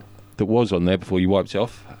that was on there before you wiped it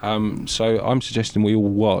off. So I'm suggesting we all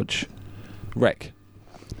watch Wreck.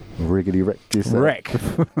 Riggedy wreck. Wreck.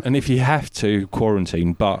 And if you have to,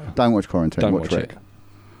 Quarantine, but... Don't watch Quarantine. Don't watch watch Wreck.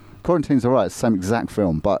 Quarantine's all right. It's the same exact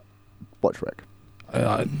film, but watch Wreck.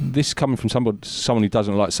 This is coming from someone who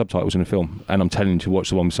doesn't like subtitles in a film, and I'm telling you to watch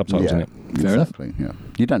the one with subtitles in it. Exactly, yeah.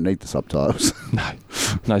 You don't need the subtitles. No,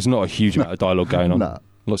 there's not a huge amount of dialogue going on. No.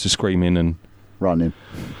 Lots of screaming and... Running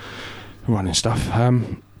stuff.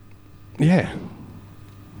 Yeah.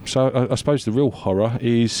 So I suppose the real horror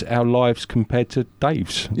is our lives compared to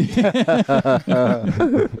Dave's.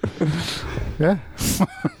 Yeah.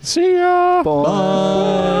 See ya.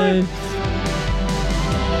 Bye. Bye.